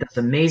drug-free and does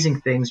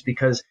amazing things,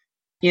 because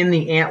in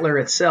the antler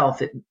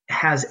itself, it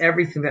has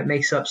everything that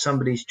makes up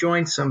somebody's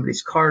joints,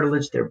 somebody's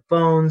cartilage, their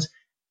bones,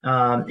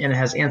 and it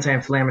has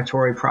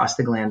anti-inflammatory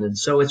prostaglandins.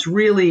 So it's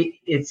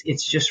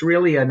just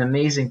really an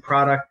amazing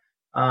product.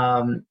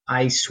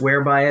 I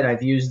swear by it.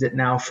 I've used it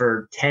now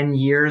for 10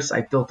 years.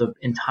 I built an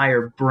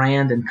entire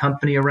brand and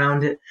company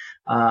around it.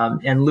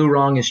 And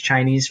Lurong is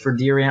Chinese for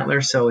deer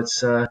antler. So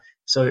it's,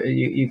 so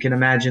you can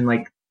imagine,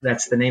 like,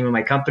 that's the name of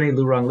my company,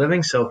 Lurong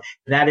Living. So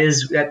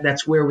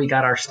that's where we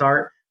got our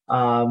start.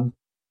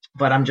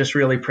 But I'm just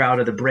really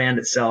proud of the brand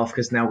itself,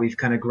 because now we've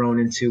kind of grown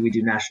into, we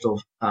do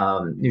national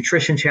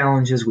nutrition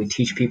challenges. We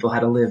teach people how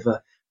to live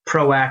a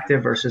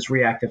proactive versus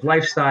reactive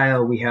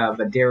lifestyle. We have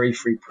a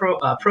dairy-free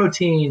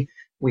protein.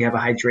 We have a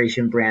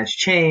hydration branch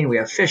chain. We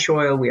have fish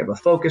oil. We have a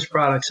focus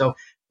product. So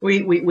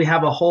we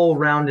have a whole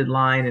rounded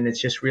line, and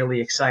it's just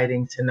really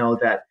exciting to know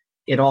that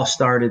it all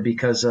started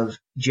because of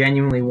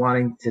genuinely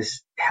wanting to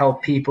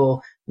help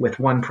people with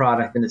one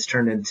product, and it's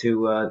turned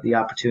into the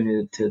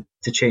opportunity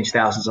to change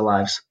thousands of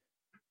lives.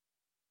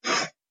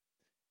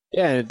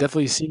 Yeah, and it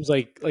definitely seems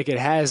like it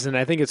has, and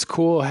I think it's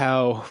cool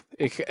how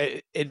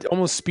it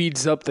almost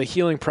speeds up the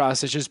healing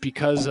process, just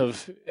because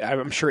of,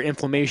 I'm sure,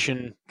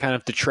 inflammation kind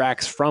of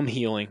detracts from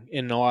healing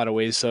in a lot of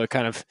ways. So it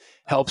kind of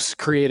helps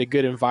create a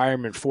good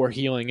environment for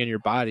healing in your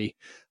body,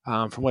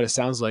 from what it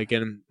sounds like.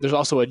 And there's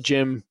also a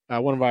gym.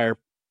 One of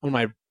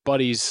my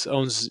buddies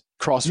owns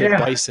CrossFit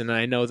Bison, and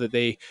I know that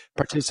they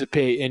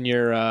participate in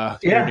your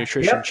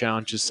nutrition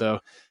challenges. So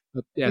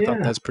I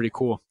thought that's pretty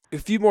cool. A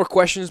few more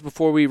questions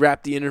before we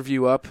wrap the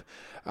interview up.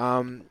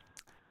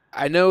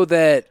 I know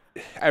that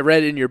I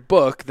read in your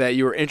book that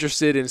you were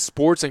interested in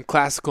sports and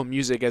classical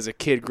music as a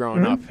kid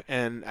growing up.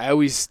 And I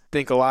always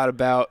think a lot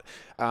about,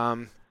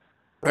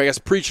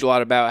 preach a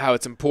lot about how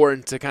it's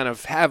important to kind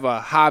of have a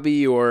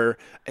hobby or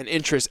an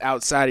interest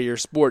outside of your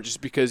sport,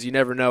 just because you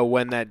never know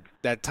when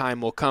that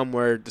time will come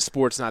where the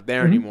sport's not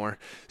there anymore.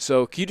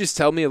 So can you just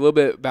tell me a little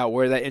bit about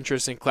where that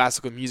interest in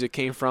classical music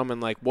came from, and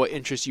like what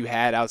interest you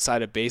had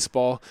outside of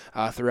baseball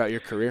throughout your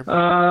career?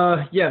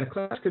 The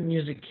classical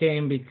music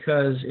came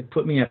because it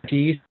put me at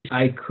peace.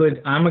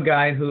 I'm a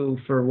guy who,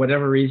 for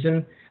whatever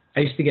reason,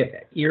 I used to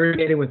get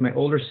irritated with my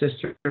older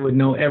sister who would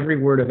know every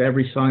word of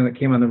every song that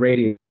came on the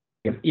radio.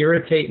 It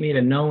irritate me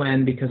to no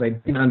end because I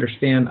didn't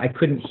understand. I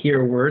couldn't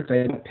hear words. I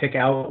didn't pick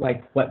out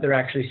like what they're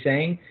actually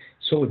saying.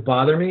 So it would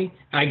bother me.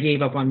 I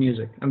gave up on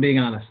music. I'm being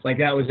honest. Like,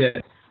 that was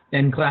it.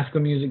 And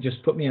classical music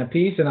just put me at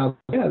peace. And I was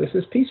like, yeah, this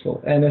is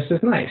peaceful and this is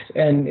nice.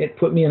 And it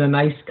put me in a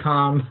nice,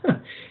 calm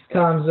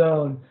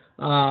zone.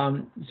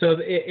 So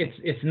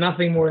it's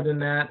nothing more than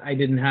that. I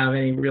didn't have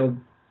any real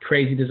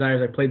crazy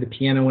desires. I played the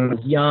piano when I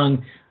was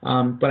young,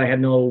 but I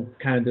had no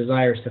kind of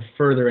desires to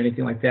further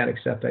anything like that,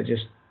 except it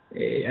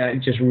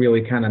just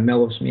really kind of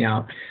mellows me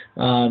out.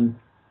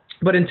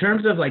 But in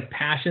terms of like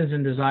passions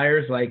and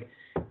desires, like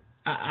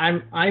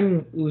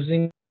I'm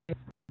oozing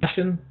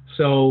passion.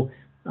 So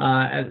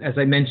as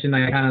I mentioned,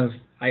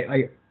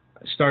 I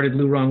started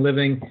Lurong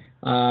Living,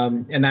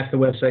 and that's the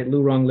website,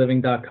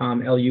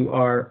 lurongliving.com,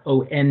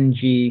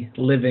 LURONG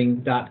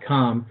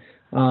living.com.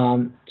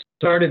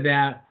 Started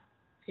that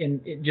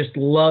and just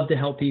love to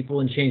help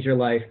people and change their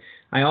life.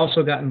 I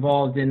also got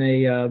involved in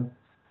a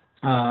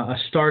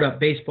startup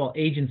baseball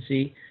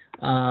agency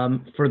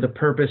for the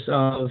purpose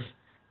of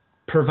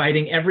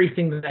providing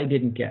everything that I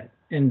didn't get,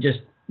 and just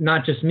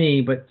not just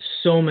me, but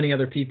so many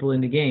other people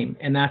in the game.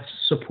 And that's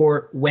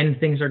support when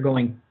things are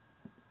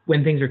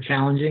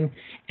challenging,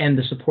 and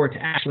the support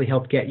to actually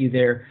help get you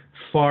there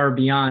far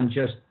beyond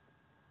just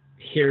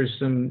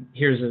here's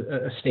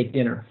a steak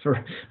dinner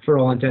for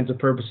all intents and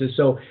purposes.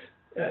 So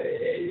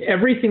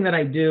everything that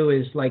I do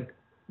is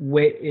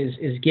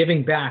is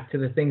giving back to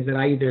the things that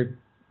I either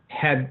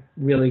had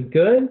really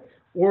good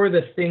or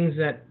the things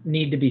that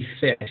need to be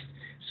fixed.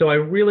 So I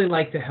really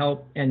like to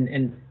help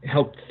and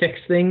help fix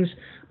things.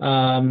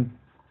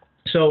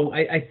 So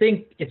I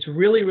think it's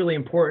really, really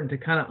important to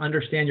kind of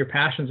understand your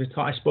passions.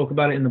 I spoke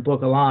about it in the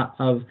book a lot,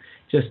 of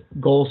just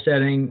goal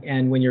setting.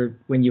 And when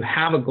you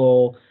have a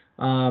goal,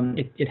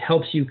 it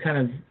helps you kind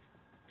of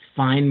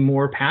find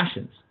more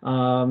passions.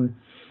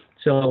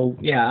 So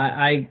yeah,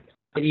 I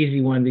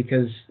easy one,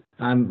 because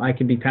I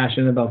can be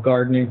passionate about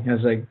gardening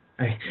as I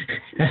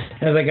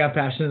got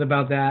passionate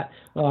about that.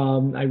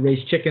 I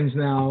raise chickens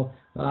now.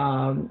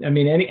 I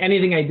mean,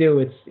 anything I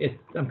do,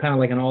 I'm kind of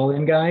like an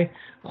all-in guy.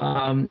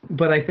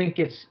 But I think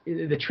it's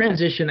the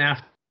transition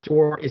after.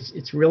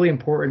 It's really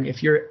important.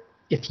 If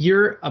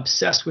you're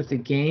obsessed with the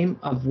game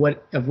of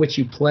which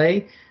you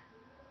play,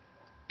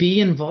 be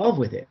involved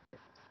with it.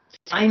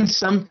 Find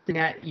something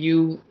that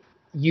you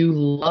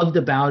loved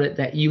about it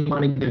that you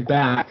want to give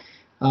back.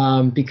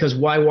 Because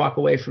why walk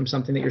away from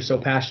something that you're so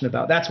passionate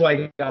about? That's why I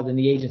got involved in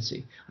the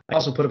agency. I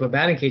also put up a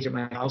batting cage at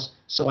my house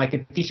so I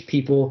could teach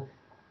people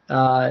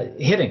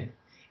hitting.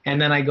 And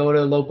then I go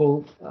to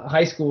local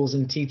high schools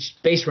and teach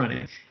base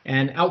running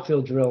and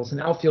outfield drills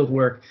and outfield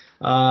work,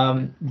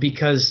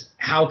 because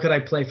how could I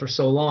play for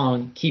so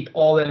long, keep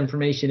all that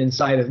information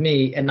inside of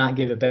me and not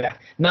give it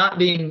back? Not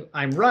being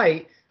I'm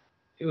right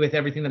with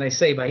everything that I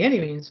say by any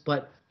means,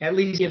 but at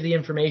least give the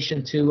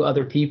information to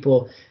other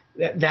people.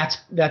 That's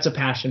a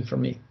passion for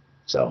me.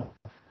 So.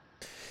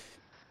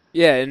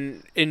 Yeah,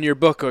 and in your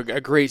book,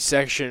 a great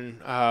section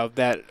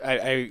that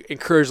I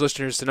encourage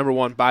listeners to, number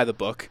one, buy the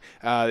book.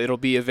 It'll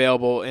be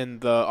available in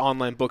the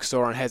online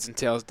bookstore on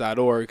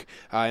headsandtails.org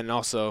and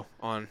also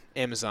on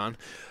Amazon.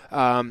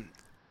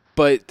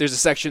 But there's a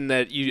section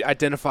that you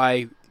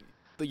identify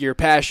your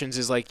passions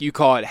is like you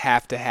call it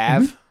have to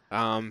have.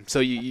 Mm-hmm. So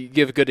you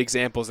give good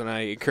examples, and I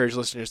encourage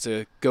listeners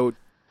to go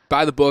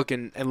buy the book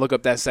and look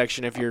up that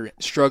section if you're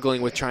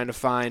struggling with trying to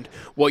find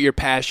what your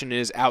passion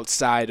is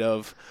outside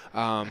of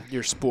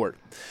your sport.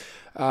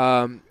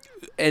 And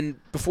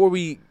before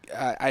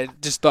I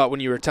just thought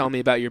when you were telling me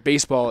about your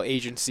baseball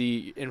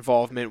agency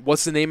involvement,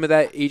 what's the name of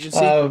that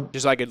agency?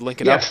 Just so I could link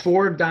it up. Yeah,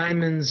 Four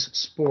Diamonds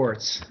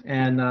Sports.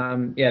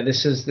 And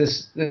this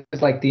is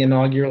like the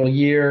inaugural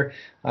year.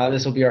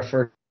 This will be our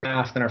first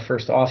draft and our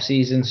first off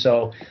season.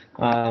 So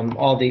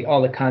all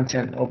the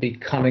content will be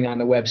coming on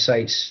the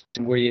websites.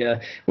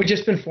 We've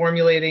just been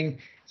formulating,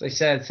 as I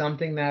said,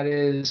 something that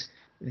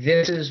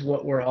this is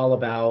what we're all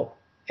about,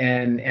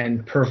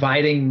 and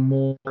providing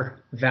more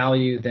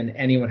value than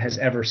anyone has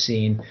ever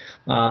seen.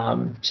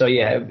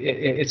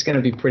 It's going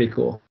to be pretty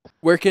cool.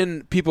 Where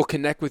can people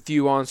connect with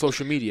you on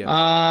social media?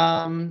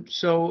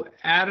 So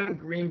Adam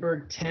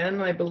Greenberg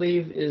 10, I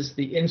believe, is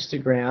the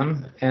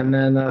Instagram, and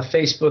then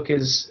Facebook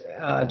is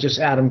just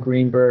Adam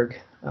Greenberg,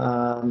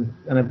 and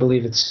I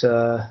believe it's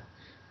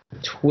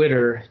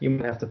Twitter. You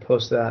might have to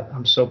post that.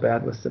 I'm so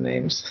bad with the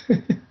names.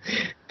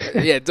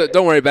 Yeah,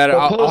 don't worry about it.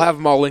 I'll have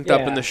them all linked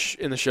up in the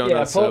show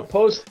notes. Yeah,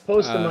 post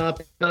them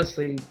up.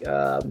 Honestly,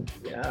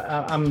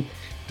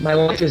 my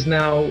life is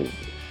now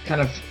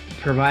kind of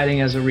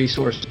providing as a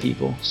resource to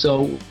people.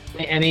 So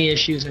any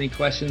issues, any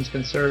questions,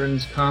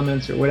 concerns,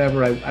 comments, or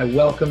whatever, I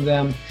welcome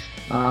them.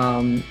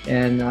 And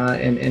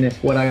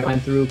if what I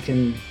went through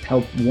can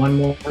help one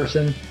more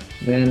person,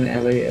 then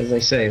as I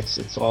say,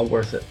 it's all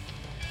worth it.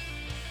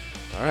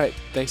 All right,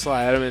 thanks a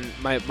lot, Adam. And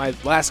my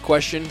last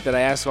question that I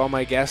ask all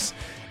my guests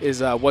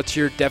is, what's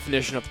your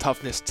definition of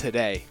toughness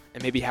today,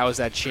 and maybe how has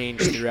that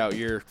changed throughout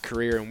your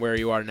career and where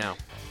you are now?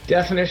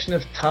 Definition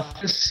of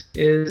toughness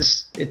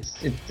is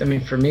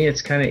for me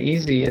it's kind of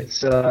easy.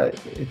 It's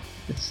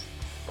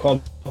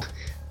called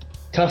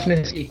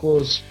toughness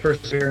equals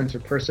perseverance, or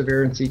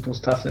perseverance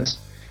equals toughness,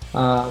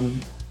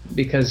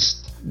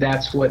 because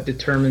that's what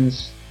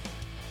determines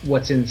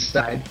what's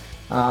inside.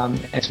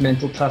 It's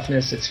mental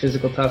toughness, it's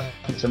physical toughness,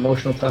 it's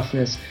emotional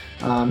toughness.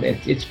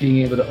 It's being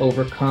able to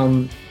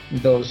overcome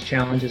those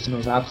challenges and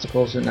those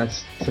obstacles, and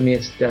that's, to me,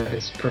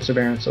 it's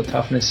perseverance. So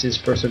toughness is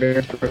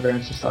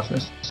perseverance is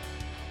toughness.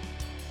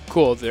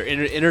 Cool. They're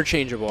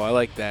interchangeable. I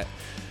like that.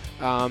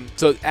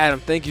 So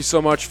Adam, thank you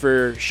so much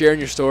for sharing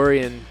your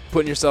story and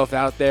putting yourself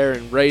out there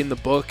and writing the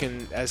book,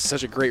 and as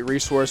such a great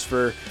resource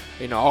for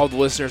all the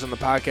listeners on the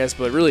podcast,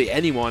 but really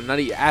anyone, not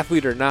an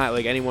athlete or not,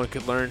 like anyone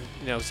could learn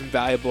some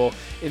valuable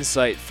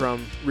insight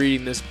from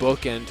reading this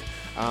book. And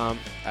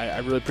I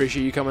really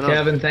appreciate you coming on.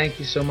 Kevin, thank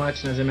you so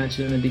much. And as I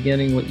mentioned in the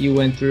beginning, what you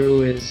went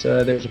through is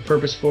there's a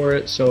purpose for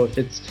it. So if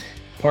it's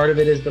part of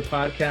it is the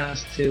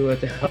podcast to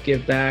help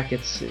give back,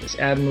 it's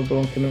admirable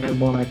and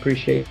commendable, and I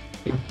appreciate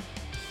you.